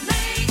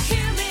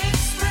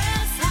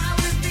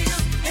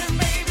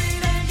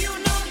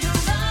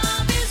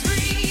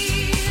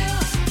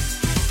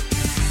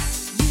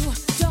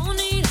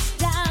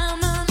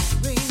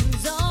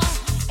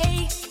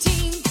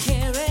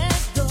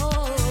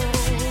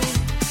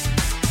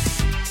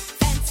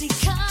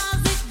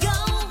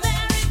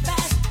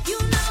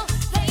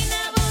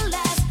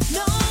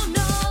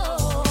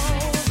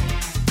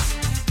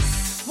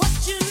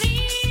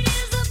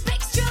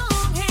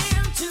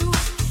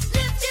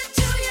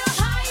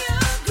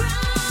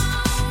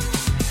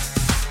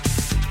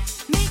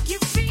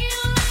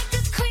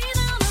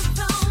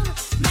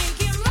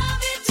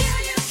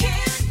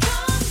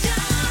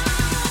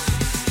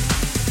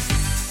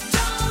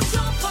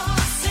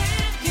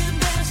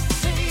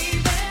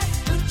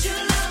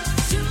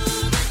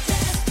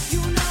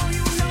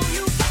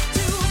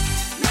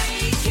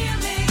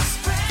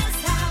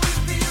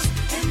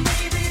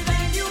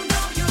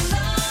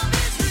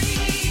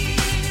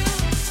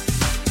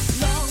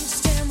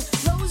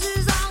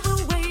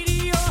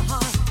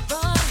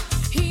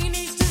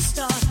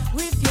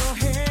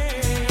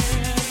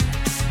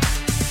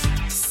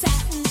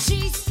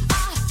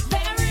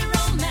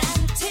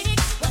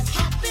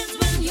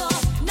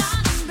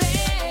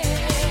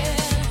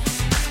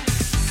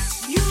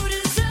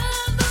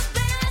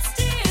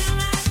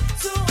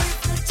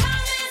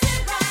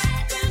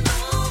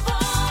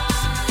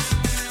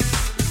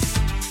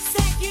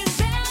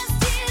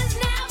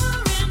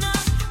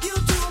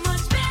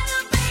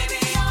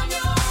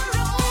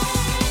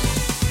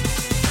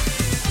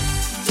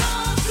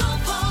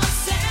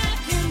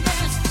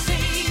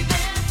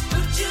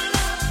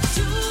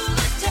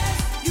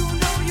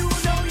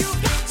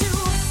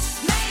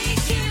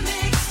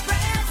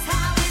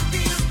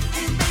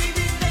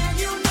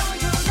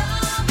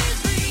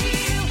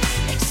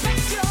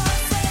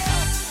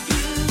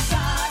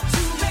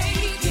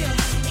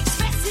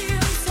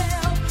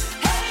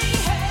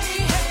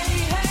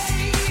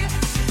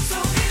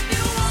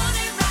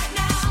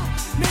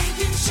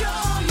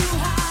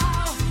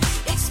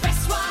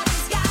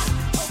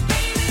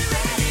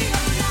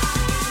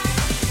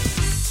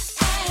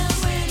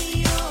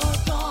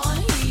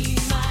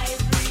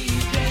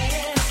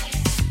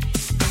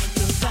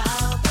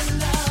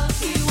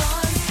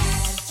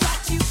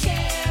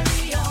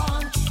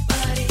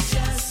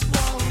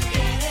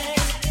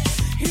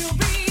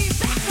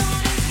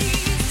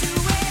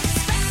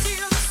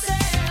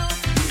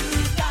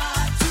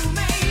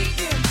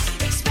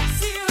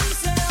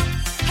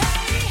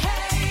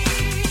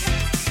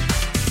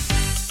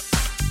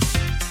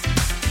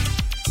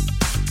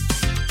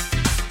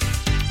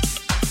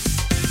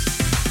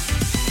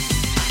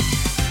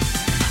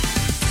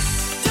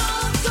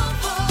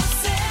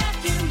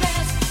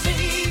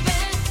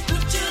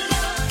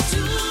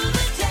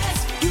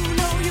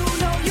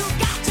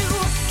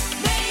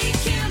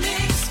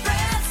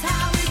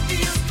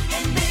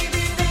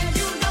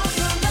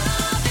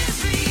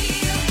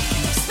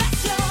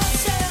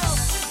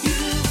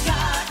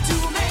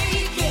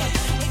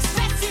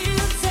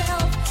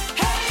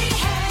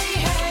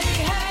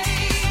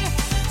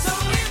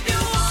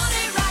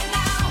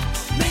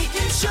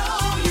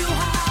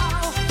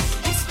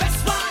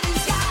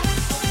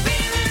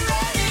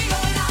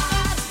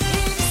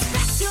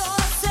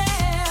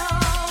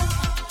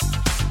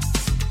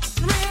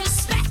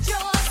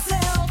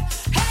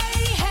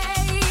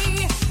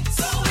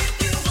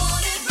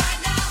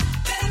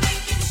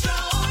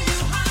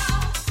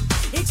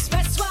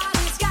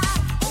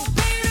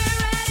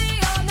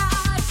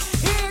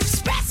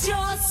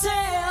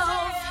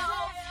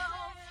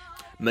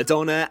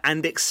Madonna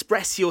and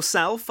Express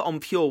Yourself on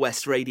Pure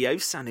West Radio,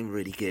 sounding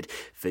really good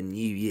for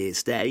New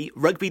Year's Day.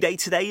 Rugby Day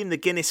today in the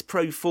Guinness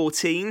Pro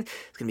 14. It's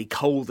going to be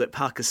cold at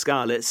Parker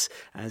Scarlets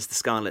as the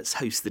Scarlets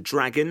host the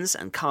Dragons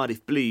and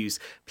Cardiff Blues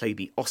play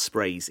the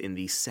Ospreys in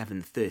the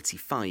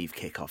 7:35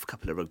 kick-off.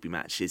 Couple of rugby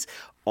matches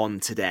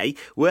on today.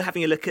 We're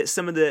having a look at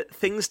some of the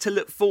things to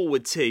look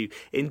forward to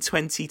in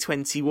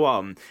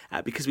 2021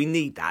 because we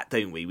need that,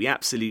 don't we? We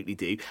absolutely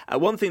do.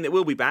 One thing that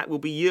will be back will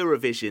be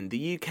Eurovision.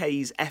 The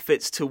UK's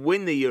efforts to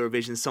win the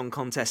Eurovision Song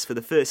Contest for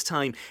the first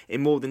time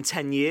in more than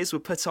 10 years were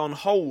put on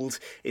hold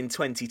in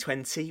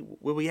 2020.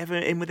 Were we ever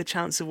in with a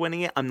chance of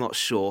winning it? I'm not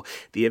sure.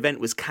 The event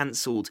was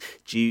cancelled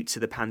due to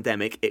the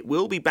pandemic. It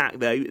will be back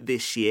though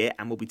this year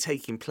and will be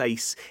taking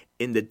place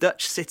in the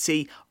Dutch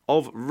city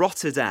of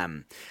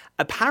Rotterdam.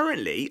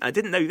 Apparently, I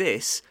didn't know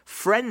this,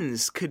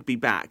 Friends could be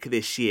back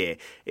this year.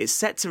 It's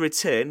set to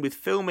return with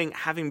filming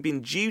having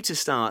been due to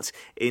start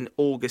in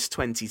August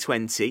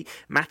 2020.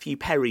 Matthew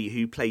Perry,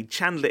 who played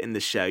Chandler in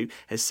the show,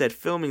 has said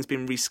filming's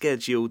been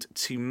rescheduled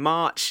to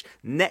March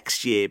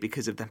next year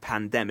because of the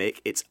pandemic.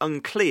 It's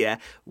unclear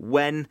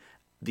when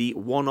the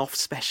one-off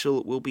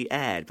special will be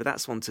aired, but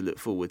that's one to look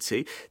forward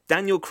to.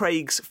 Daniel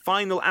Craig's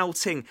final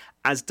outing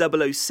as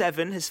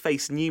 007 has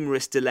faced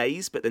numerous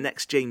delays, but the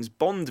next James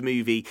Bond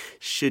movie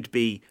should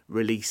be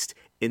released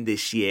in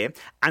this year.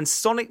 And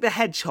Sonic the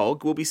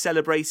Hedgehog will be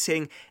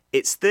celebrating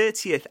its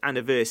 30th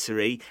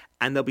anniversary,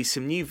 and there'll be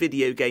some new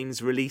video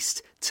games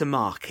released to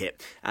mark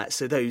it.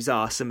 So those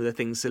are some of the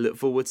things to look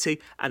forward to.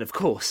 And of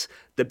course,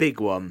 the big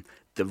one,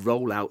 the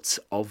rollout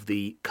of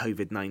the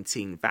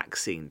COVID-19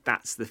 vaccine.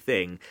 That's the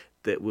thing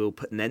that will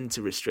put an end to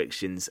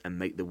restrictions and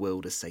make the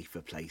world a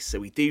safer place.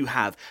 So we do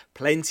have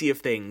plenty of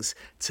things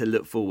to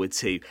look forward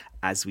to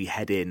as we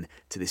head in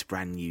to this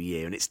brand new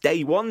year. And it's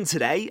day one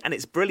today, and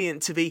it's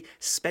brilliant to be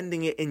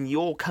spending it in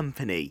your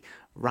company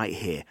right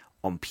here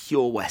on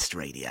Pure West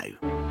Radio.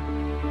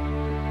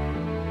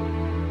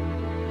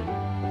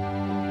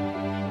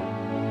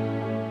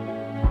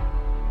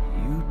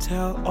 You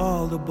tell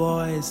all the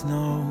boys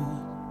no,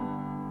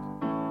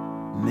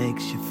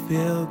 makes you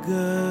feel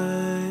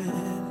good.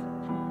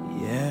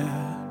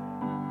 Yeah,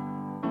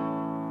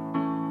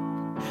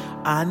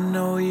 I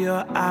know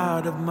you're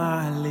out of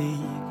my league,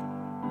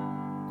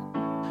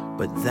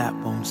 but that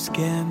won't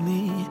scare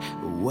me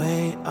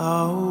away.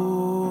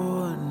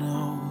 Oh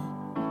no,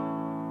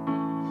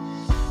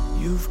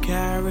 you've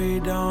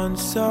carried on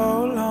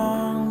so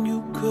long,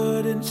 you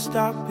couldn't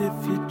stop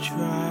if you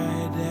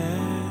tried it.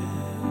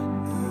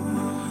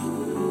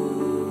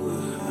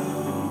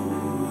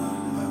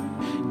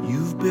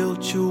 You've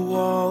built your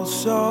wall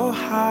so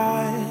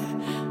high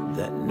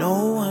that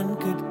no one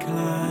could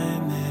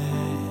climb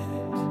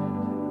it,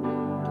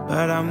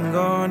 but I'm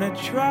gonna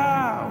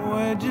try.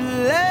 Would you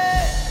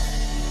let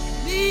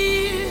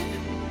me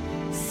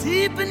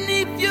see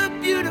beneath your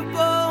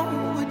beautiful?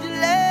 Would you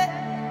let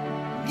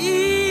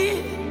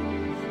me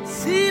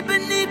see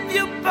beneath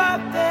your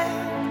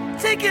perfect?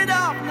 Take it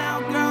off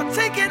now, girl,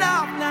 take it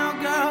off now,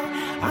 girl.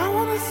 I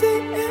wanna see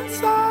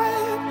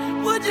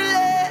inside. Would you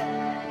let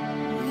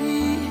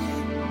me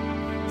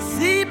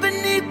see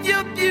beneath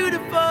your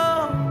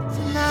beautiful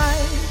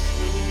tonight?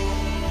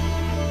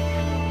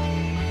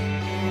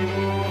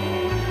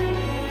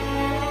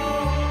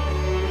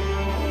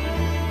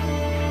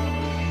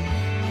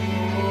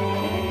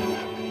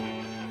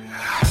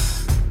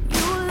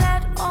 You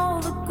let all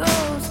the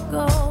girls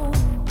go,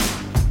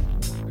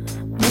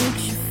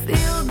 makes you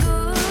feel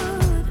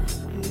good,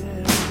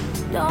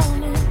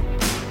 don't it?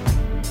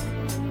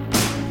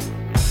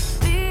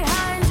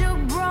 Behind your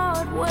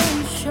Broadway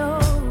show,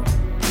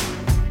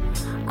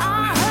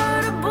 I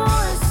heard a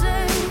boy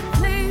say,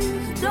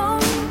 please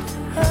don't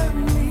hurt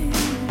me.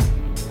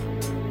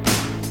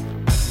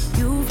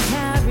 You've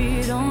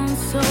carried on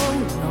so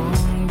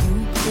long, you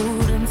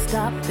couldn't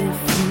stop if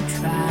you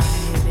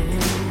tried it.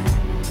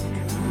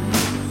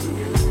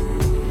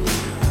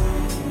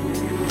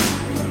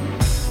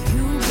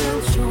 You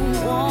built your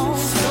wall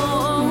so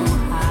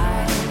high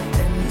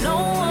that no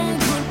one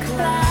could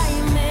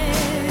climb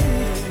it,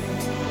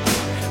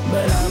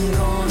 but I'm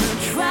gonna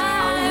try.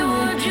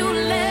 Would you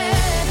let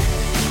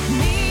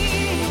me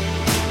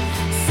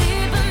see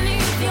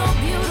beneath your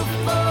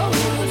beautiful?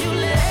 Would you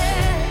let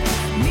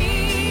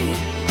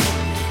me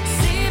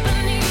see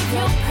beneath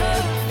your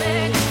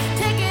perfect?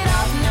 Take it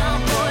off now,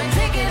 boy,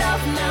 take it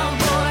off now,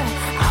 boy.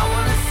 I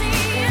wanna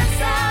see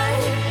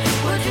inside.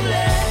 Would you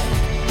let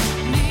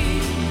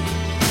me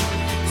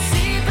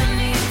see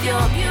beneath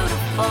your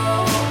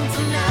beautiful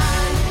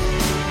tonight?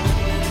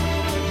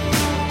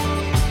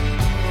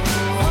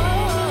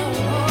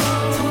 Oh,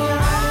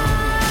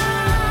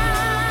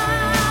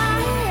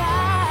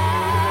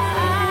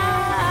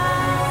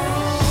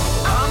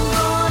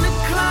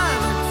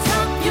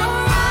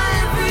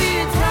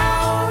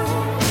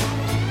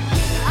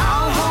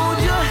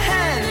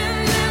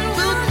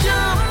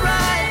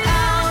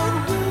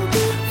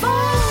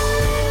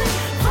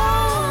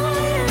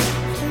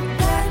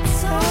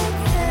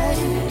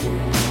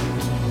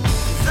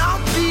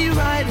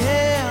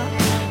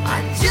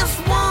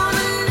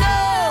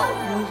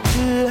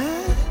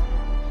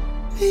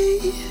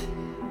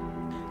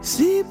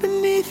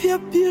 if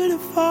you're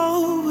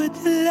beautiful, would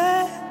you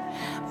let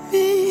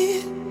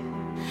me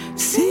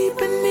see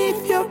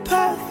beneath your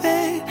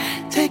perfect?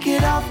 Take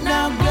it off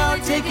now, girl,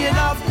 take it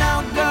off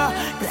now, girl,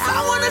 'cause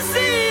I wanna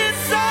see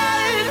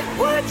inside.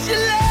 Would you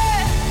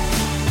let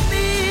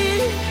me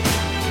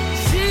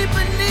see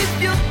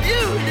beneath your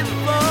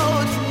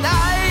beautiful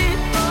tonight?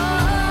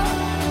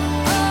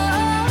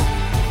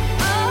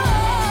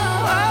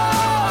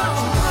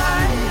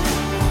 Tonight.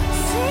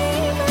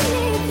 See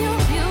beneath your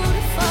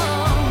beautiful.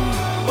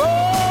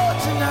 Oh,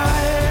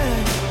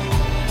 tonight.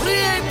 We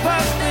ain't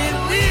perfect,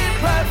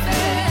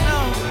 no.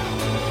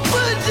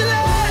 Would you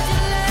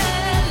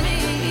let me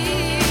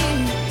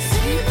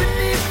see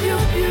beneath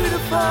your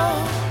beautiful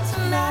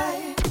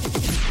tonight?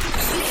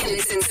 You can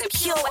listen to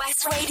Pure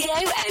West Radio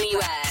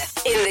anywhere.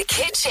 In the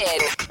kitchen,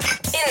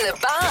 in the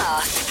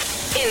bath,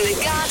 in the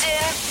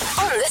garden,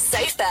 on the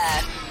sofa,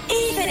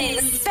 even in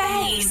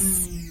space.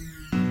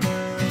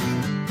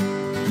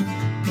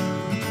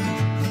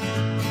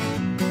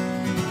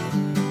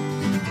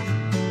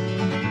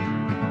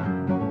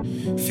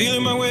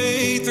 Feeling my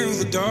way through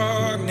the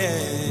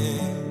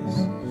darkness,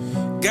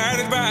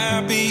 guided by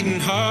a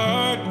beating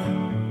heart.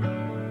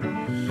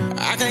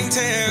 I can't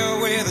tell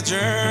where the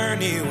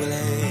journey will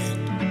end,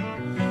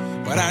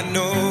 but I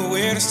know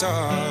where to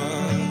start.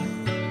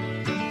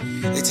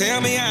 They tell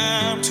me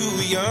I'm too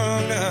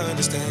young to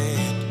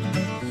understand.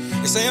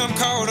 They say I'm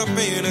caught up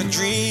in a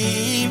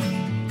dream.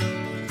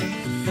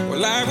 Well,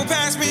 life will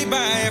pass me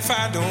by if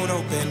I don't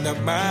open up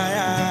my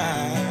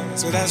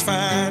eyes, so that's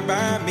fine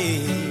by me.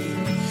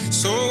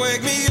 So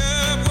wake me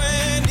up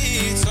when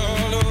it's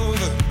all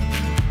over,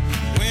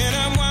 when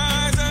I'm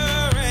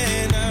wiser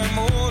and I'm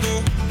older.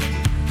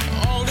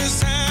 All this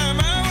time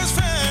I was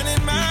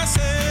finding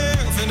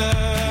myself and I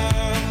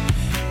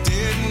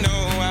didn't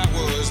know I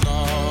was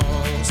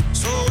lost.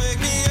 So wake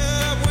me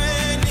up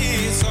when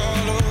it's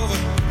all over,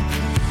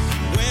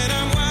 when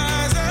I'm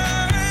wiser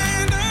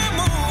and I'm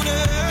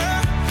older.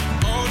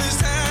 All this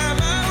time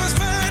I was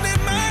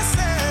finding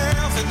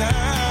myself and I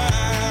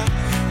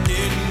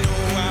didn't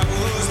know I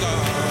was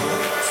lost.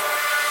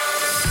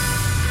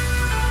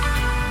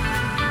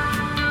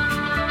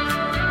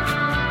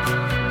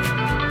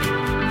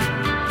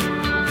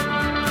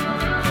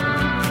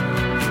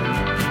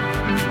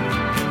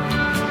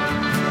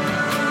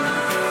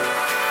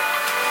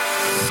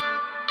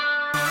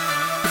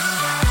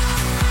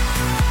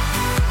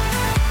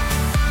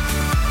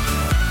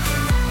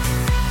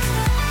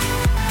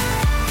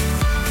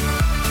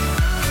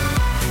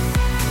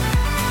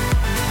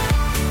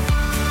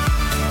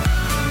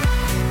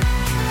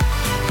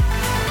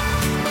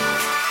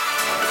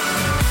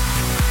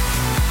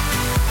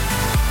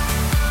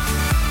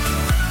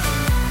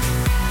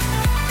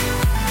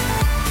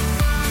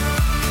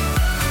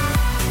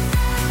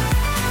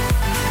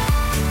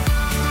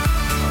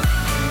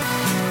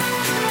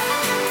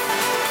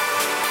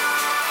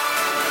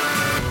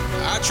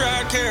 I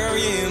tried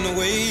carrying the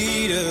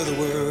weight of the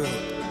world,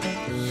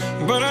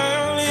 but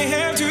I only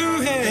have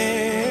two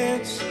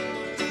hands.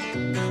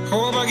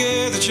 Hope I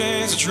get the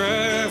chance to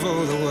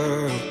travel the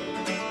world,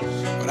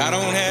 but I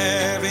don't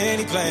have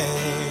any plans.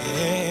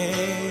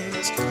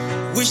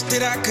 Wish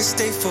that I could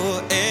stay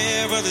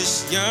forever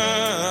this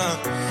young,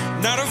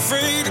 not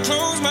afraid to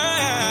close my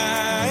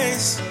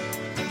eyes.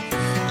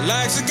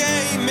 Life's a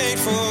game made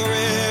for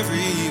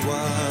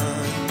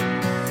everyone,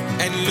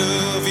 and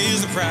love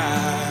is the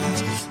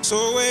prize. So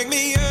wake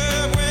me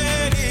up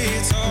when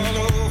it's all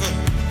over,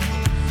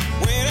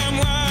 when I'm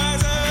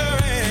wiser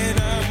and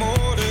I'm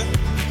older.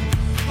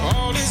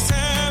 All this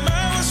time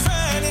I was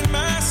finding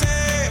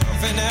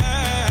myself and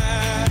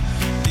I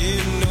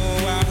didn't know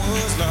I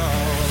was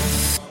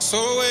lost. So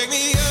wake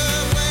me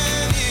up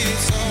when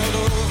it's all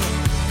over,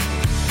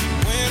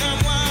 when I'm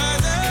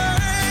wiser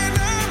and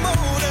I'm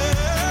older.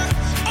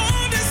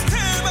 All this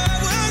time I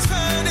was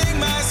finding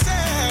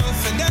myself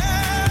and I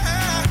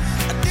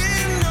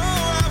didn't know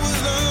I was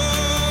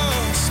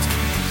lost.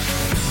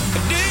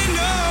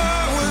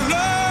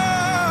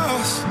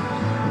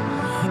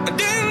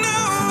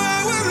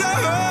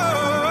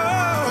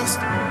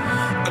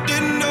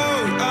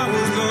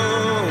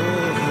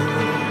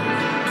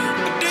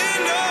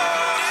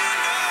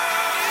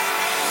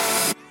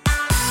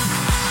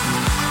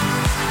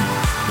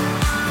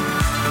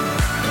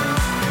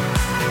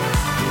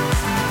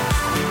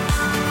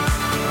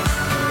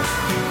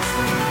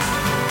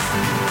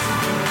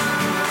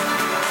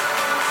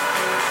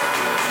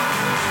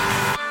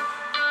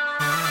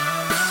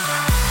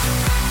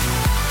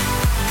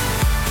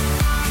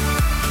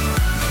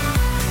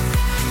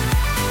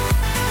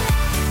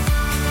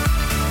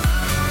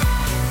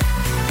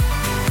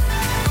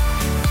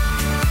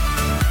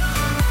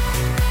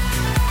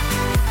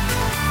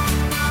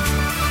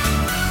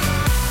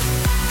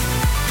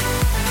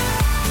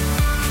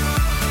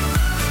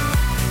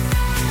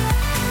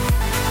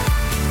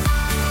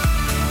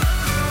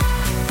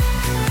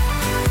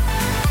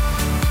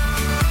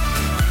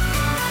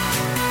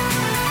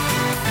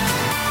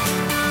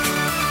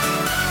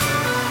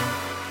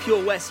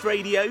 West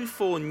Radio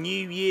for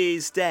New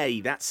Year's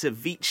Day. That's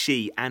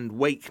Avicii and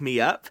Wake Me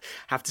Up.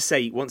 Have to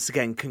say, once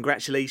again,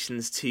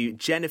 congratulations to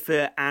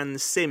Jennifer Ann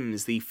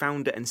Sims, the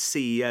founder and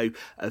CEO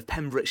of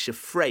Pembrokeshire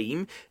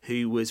Frame,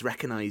 who was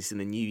recognised in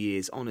the New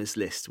Year's Honours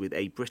List with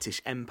a British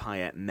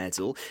Empire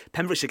Medal.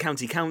 Pembrokeshire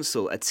County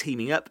Council are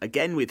teaming up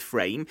again with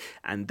Frame,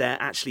 and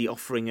they're actually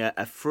offering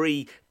a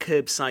free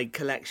curbside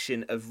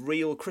collection of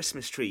real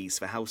Christmas trees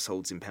for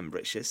households in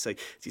Pembrokeshire. So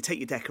to take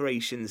your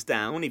decorations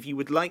down, if you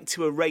would like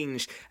to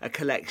arrange a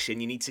collection,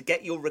 you need to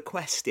get your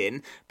request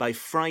in by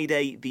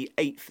Friday the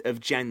 8th of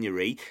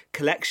January.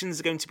 Collections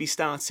are going to be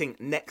starting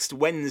next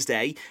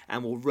Wednesday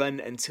and will run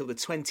until the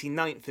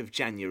 29th of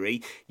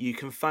January. You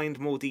can find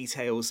more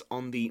details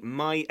on the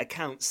My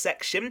Account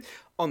section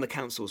on the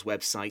council's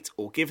website,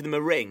 or give them a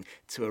ring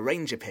to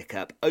arrange a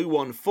pickup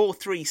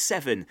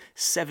 01437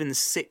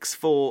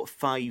 764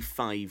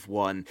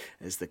 551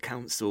 as the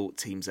council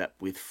teams up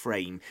with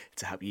Frame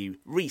to help you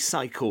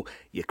recycle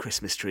your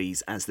Christmas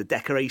trees as the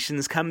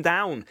decorations come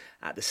down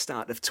at the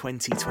start of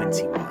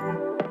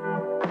 2021.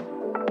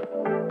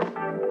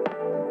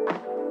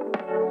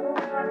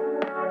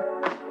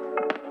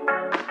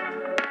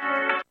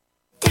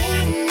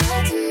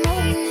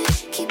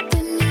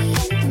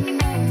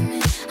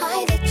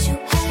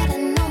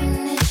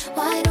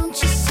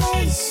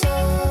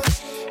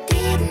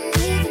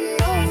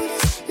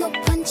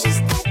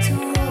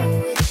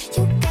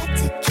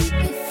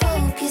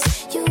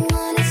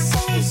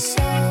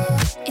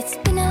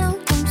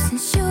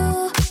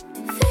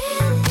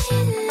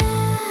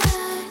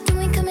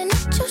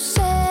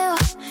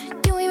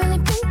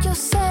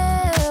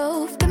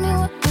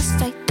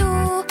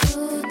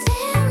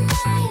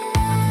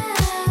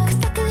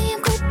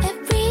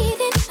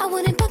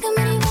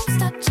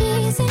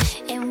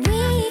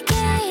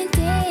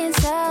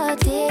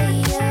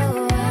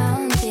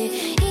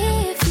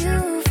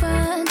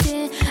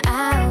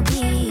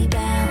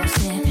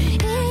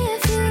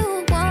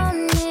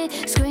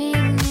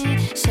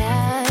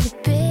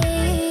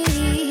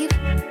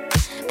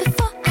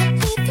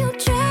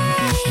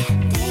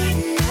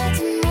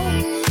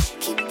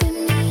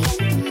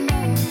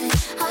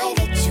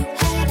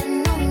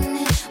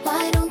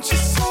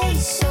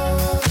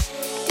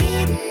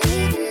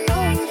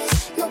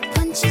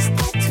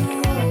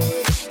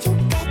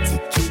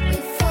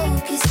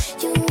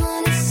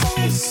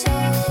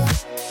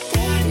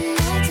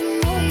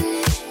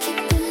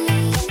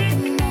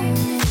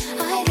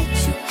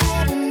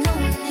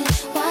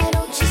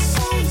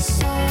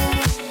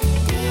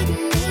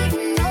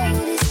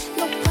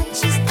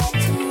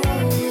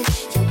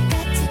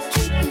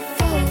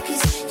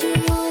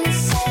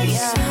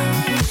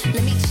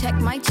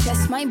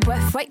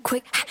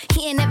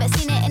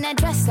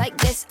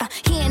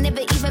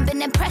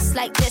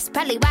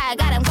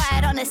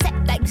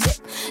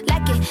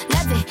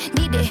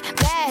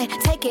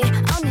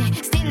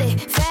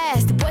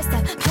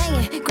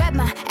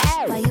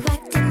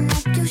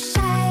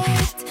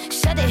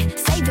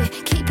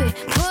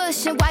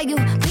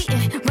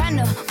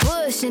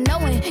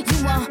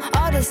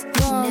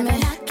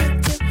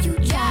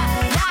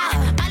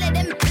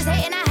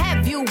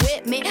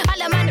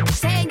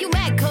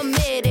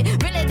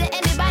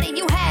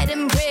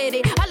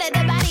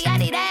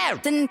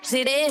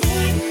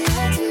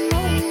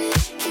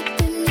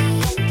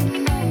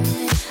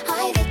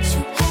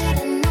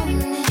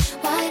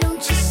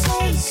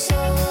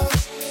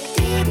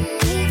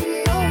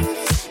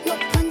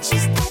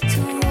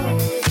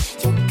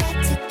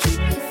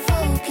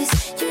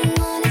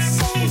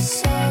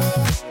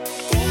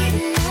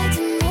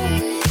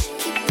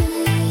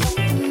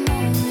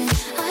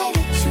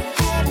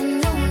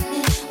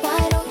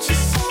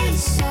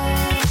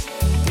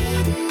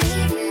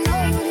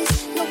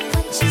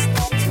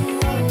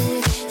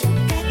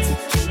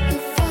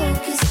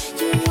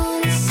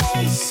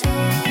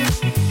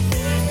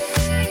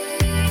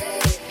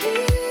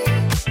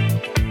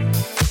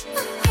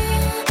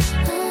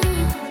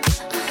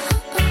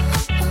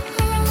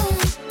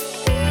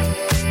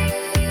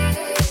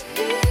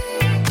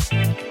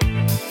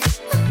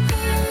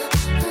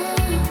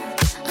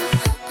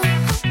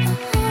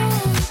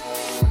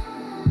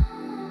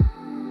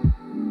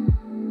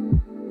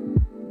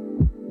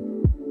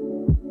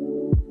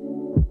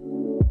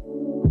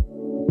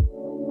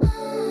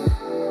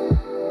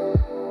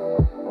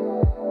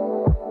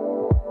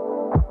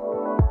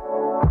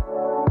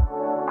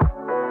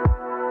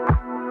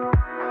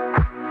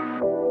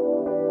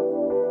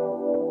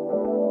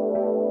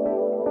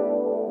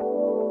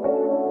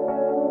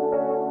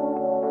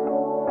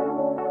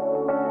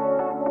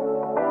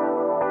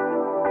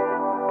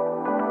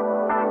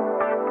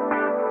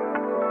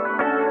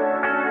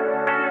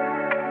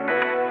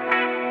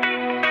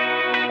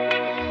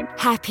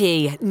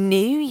 Happy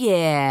New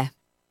Year.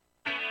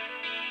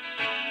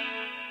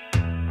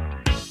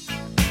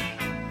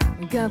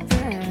 Got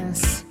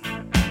this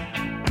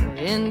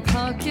in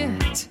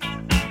pocket.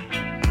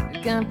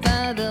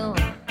 Gunpowder,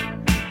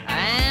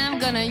 I'm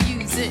gonna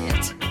use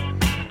it.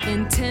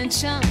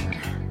 Intention,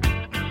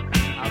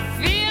 I'm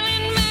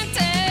feeling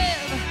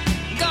mental.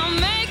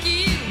 Gonna make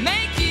you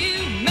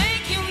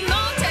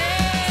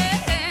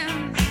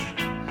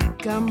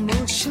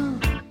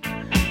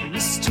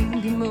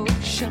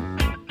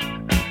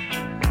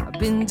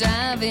been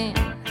driving,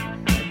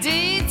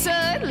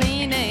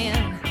 detailing,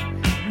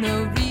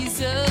 no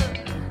reason.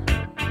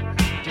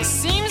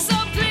 Just seems so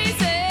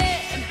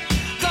pleasing.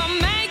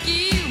 Gonna make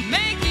you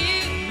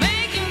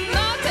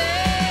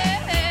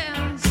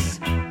notice.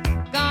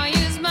 Gonna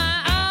use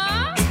my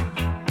arms,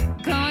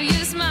 gonna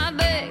use my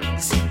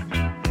legs,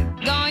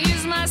 gonna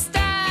use my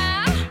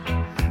style,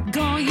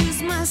 gonna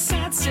use my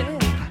side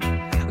step,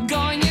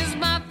 gonna use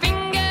my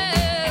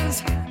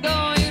fingers,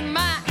 gonna use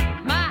my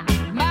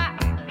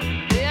imagination.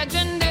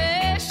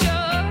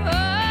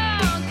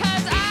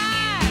 'Cause I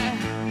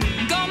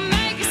gonna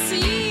make you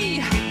see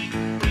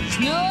there's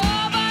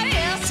nobody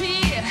else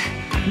here,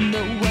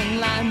 no one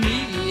like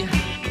me.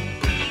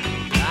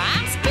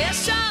 I'm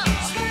special,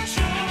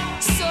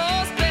 so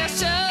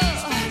special.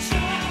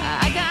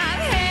 I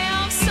gotta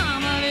have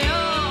some of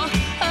your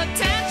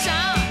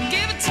attention.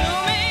 Give it to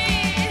me.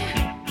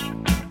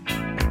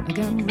 I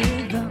got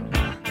rhythm,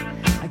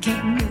 I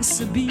can't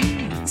miss a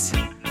beat. I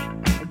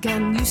got a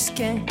new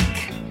skank,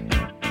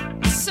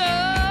 so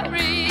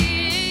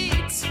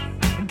sweet.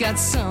 I got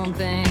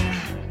something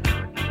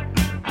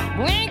I'm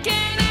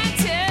winking at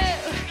you.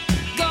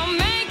 Gonna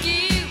make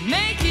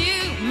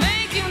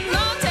you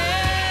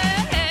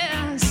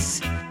notice.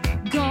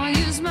 Gonna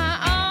use my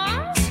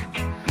arms,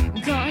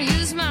 gonna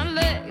use my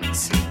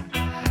legs,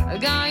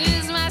 gonna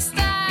use my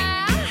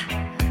style,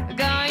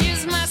 gonna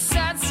use my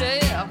side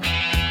step,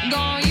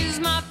 gonna use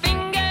my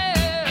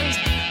fingers,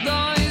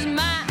 gonna use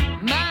my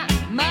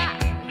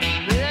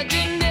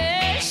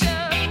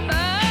imagination.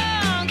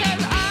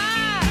 'Cause I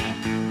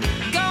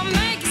gonna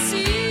make you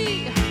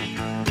see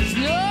there's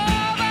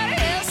nobody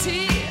else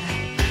here,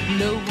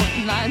 no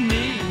one like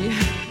me.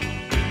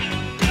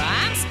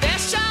 I'm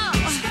special,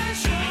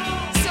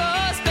 so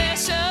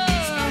special.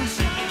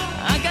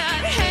 I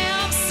gotta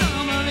have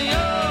some of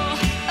your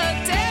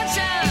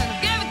attention.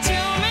 Give it to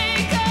me,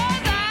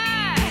 'cause I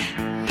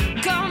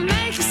gonna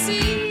make you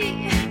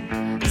see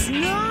there's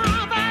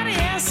nobody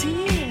else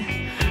here,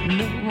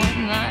 no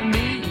one like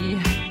me.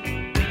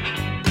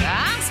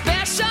 I'm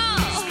special,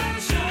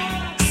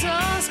 so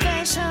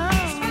special.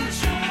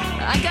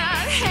 I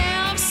gotta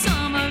have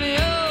some of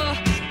your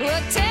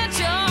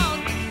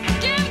attention.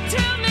 Give it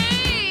to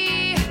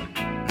me.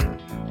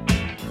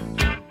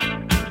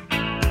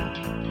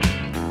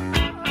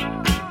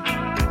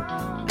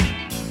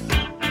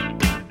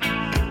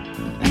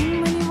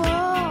 And when you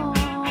walk,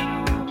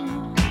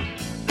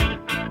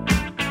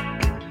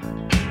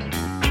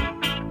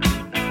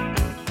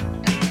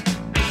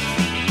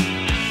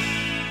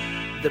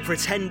 The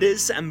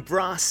Pretenders and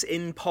Brass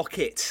in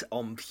Pocket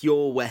on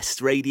Pure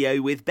West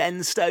Radio with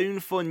Ben Stone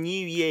for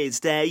New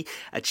Year's Day.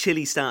 A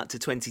chilly start to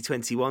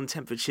 2021.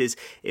 Temperatures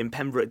in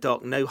Pembroke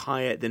Dock no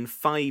higher than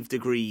 5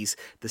 degrees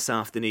this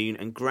afternoon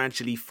and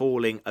gradually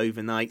falling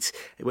overnight.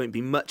 It won't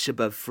be much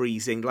above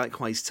freezing.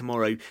 Likewise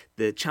tomorrow,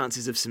 the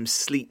chances of some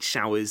sleet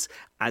showers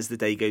as the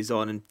day goes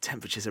on, and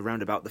temperatures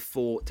around about the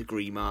 4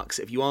 degree mark.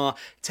 So if you are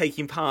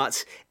taking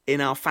part in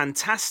our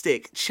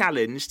fantastic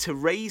challenge to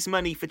raise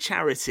money for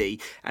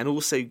charity and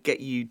also get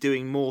you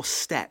doing more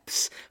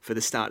steps for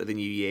the start of the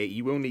new year,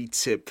 you will need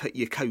to put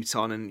your coat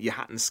on and your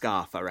hat and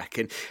scarf, I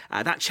reckon.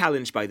 That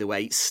challenge, by the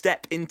way,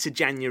 Step into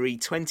January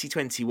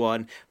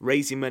 2021,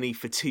 raising money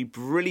for 2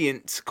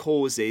 brilliant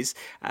causes.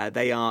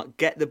 They are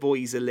Get the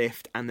Boys a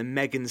Lift and the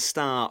Megan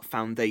Starr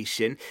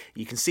Foundation.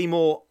 You can see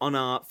more on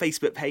our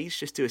Facebook page.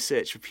 Just do a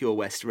search for Pure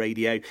West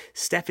Radio.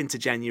 Step into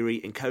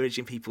January,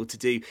 encouraging people to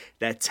do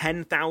their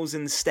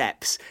 10,000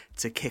 steps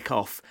to kick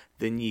off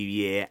the new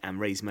year and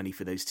raise money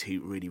for those 2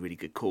 really, really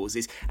good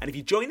causes. And if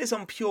you join us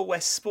on Pure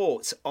West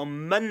Sports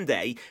on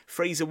Monday,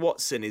 Fraser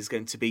Watson is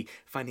going to be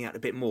finding out a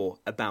bit more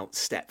about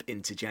Step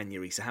into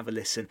January. So have a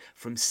listen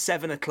from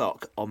 7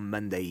 o'clock on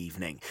Monday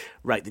evening.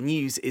 Right, the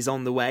news is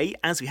on the way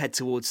as we head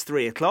towards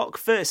 3 o'clock.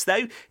 First,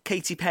 though,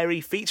 Katy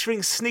Perry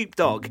featuring Snoop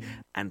Dogg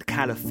and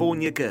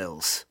California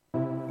Girls.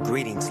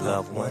 Greetings,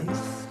 loved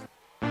ones.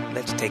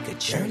 Let's take a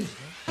journey.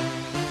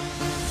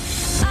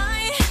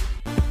 I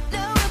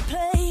know a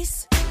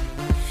place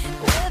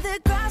where the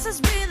grass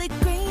is really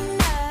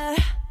greener.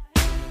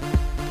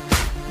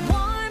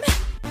 Warm,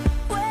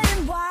 wet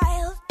and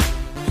wild.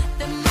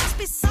 There must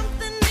be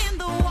something in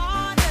the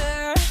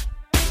water.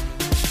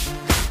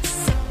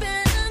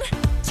 Sipping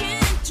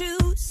gin and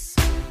juice,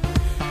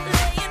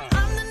 laying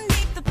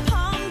underneath the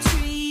palm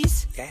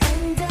trees.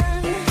 And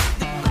then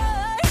the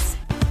birds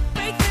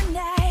break their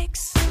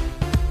necks,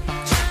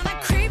 trying to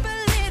creep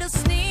a little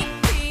sneak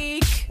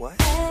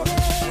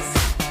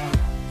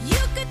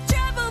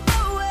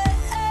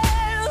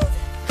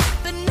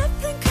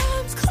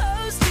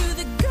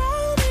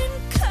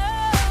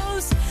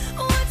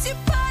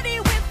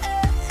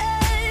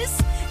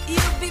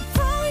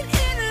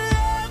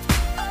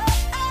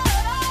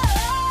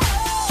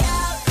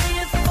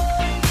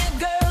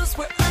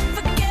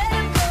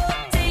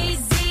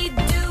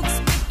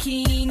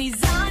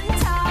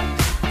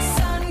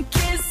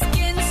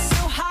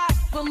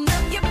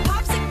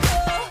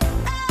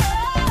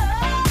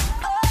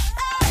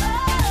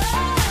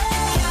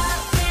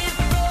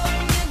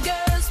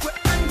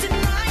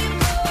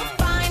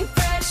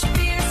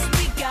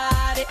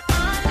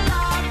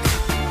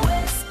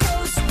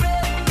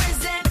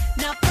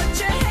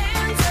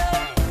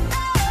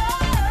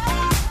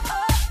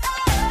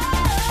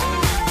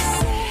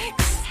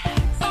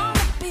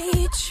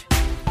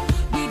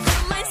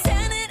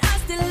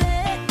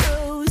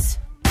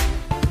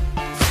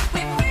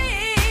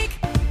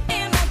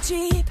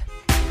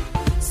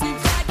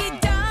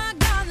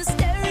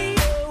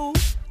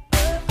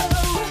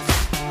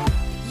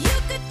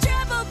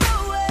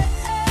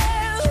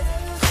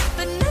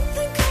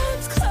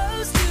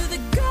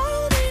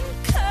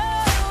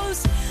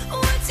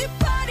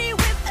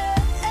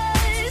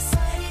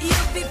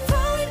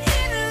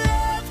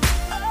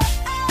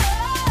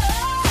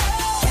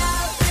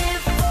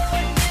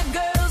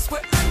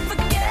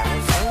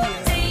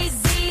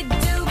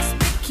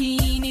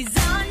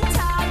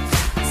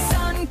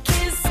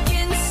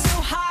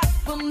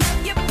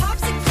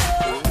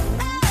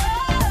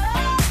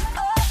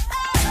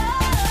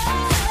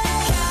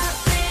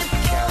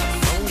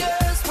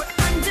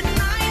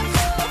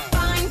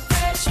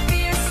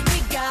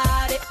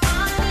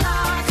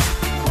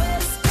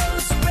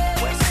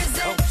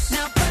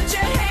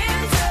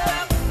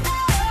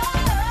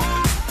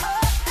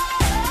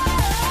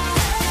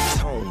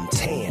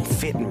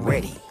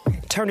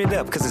turn it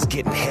up, cause it's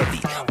getting heavy.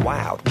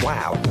 Wild,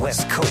 wild,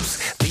 West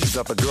Coast. These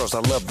are the girls I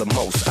love the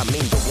most. I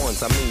mean the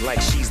ones, I mean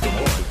like she's the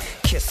one.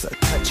 Kiss her,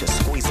 touch her,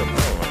 squeeze her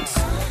buns.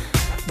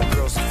 The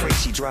girl's afraid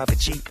she drive a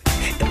Jeep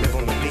and live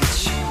on the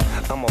beach.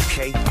 I'm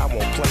okay, I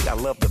won't play, I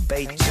love the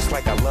bay, just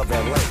like I love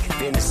LA,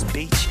 Venice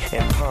Beach,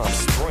 and Palm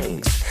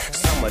Springs.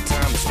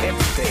 Summertime is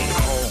everything,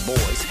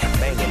 homeboys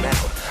banging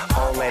out,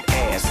 all that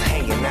ass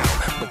hanging out.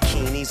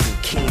 Bikinis,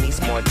 bikinis,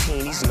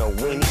 martinis, no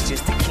weenies,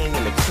 just the king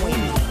and the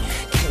queenie.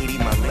 Katie,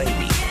 my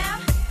lady,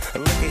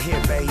 look at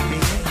here, baby.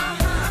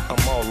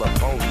 I'm all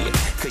up on you,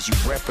 cause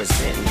you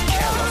representing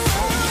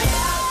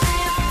California.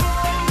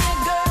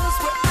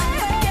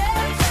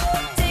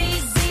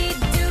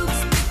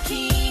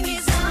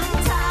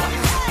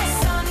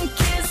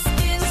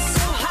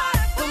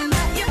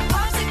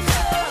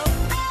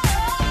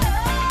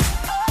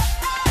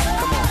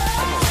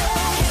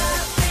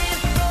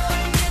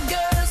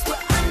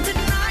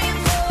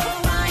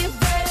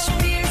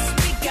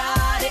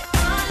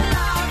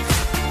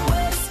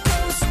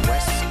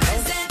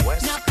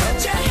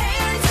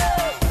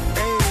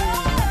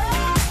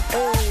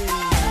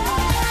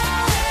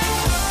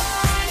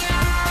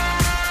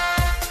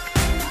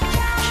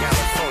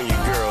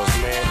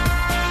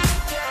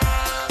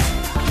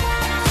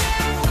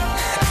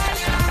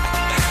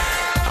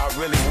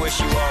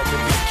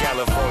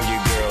 California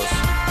girls.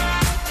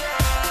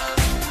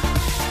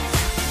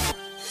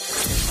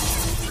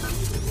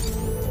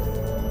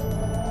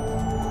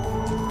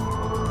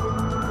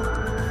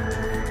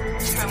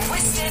 From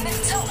Wiston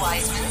to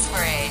Wiseman's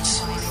Bridge.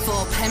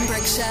 For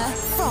Pembrokeshire,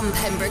 from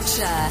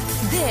Pembrokeshire,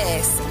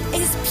 this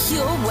is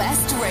Pure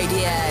West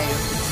Radio.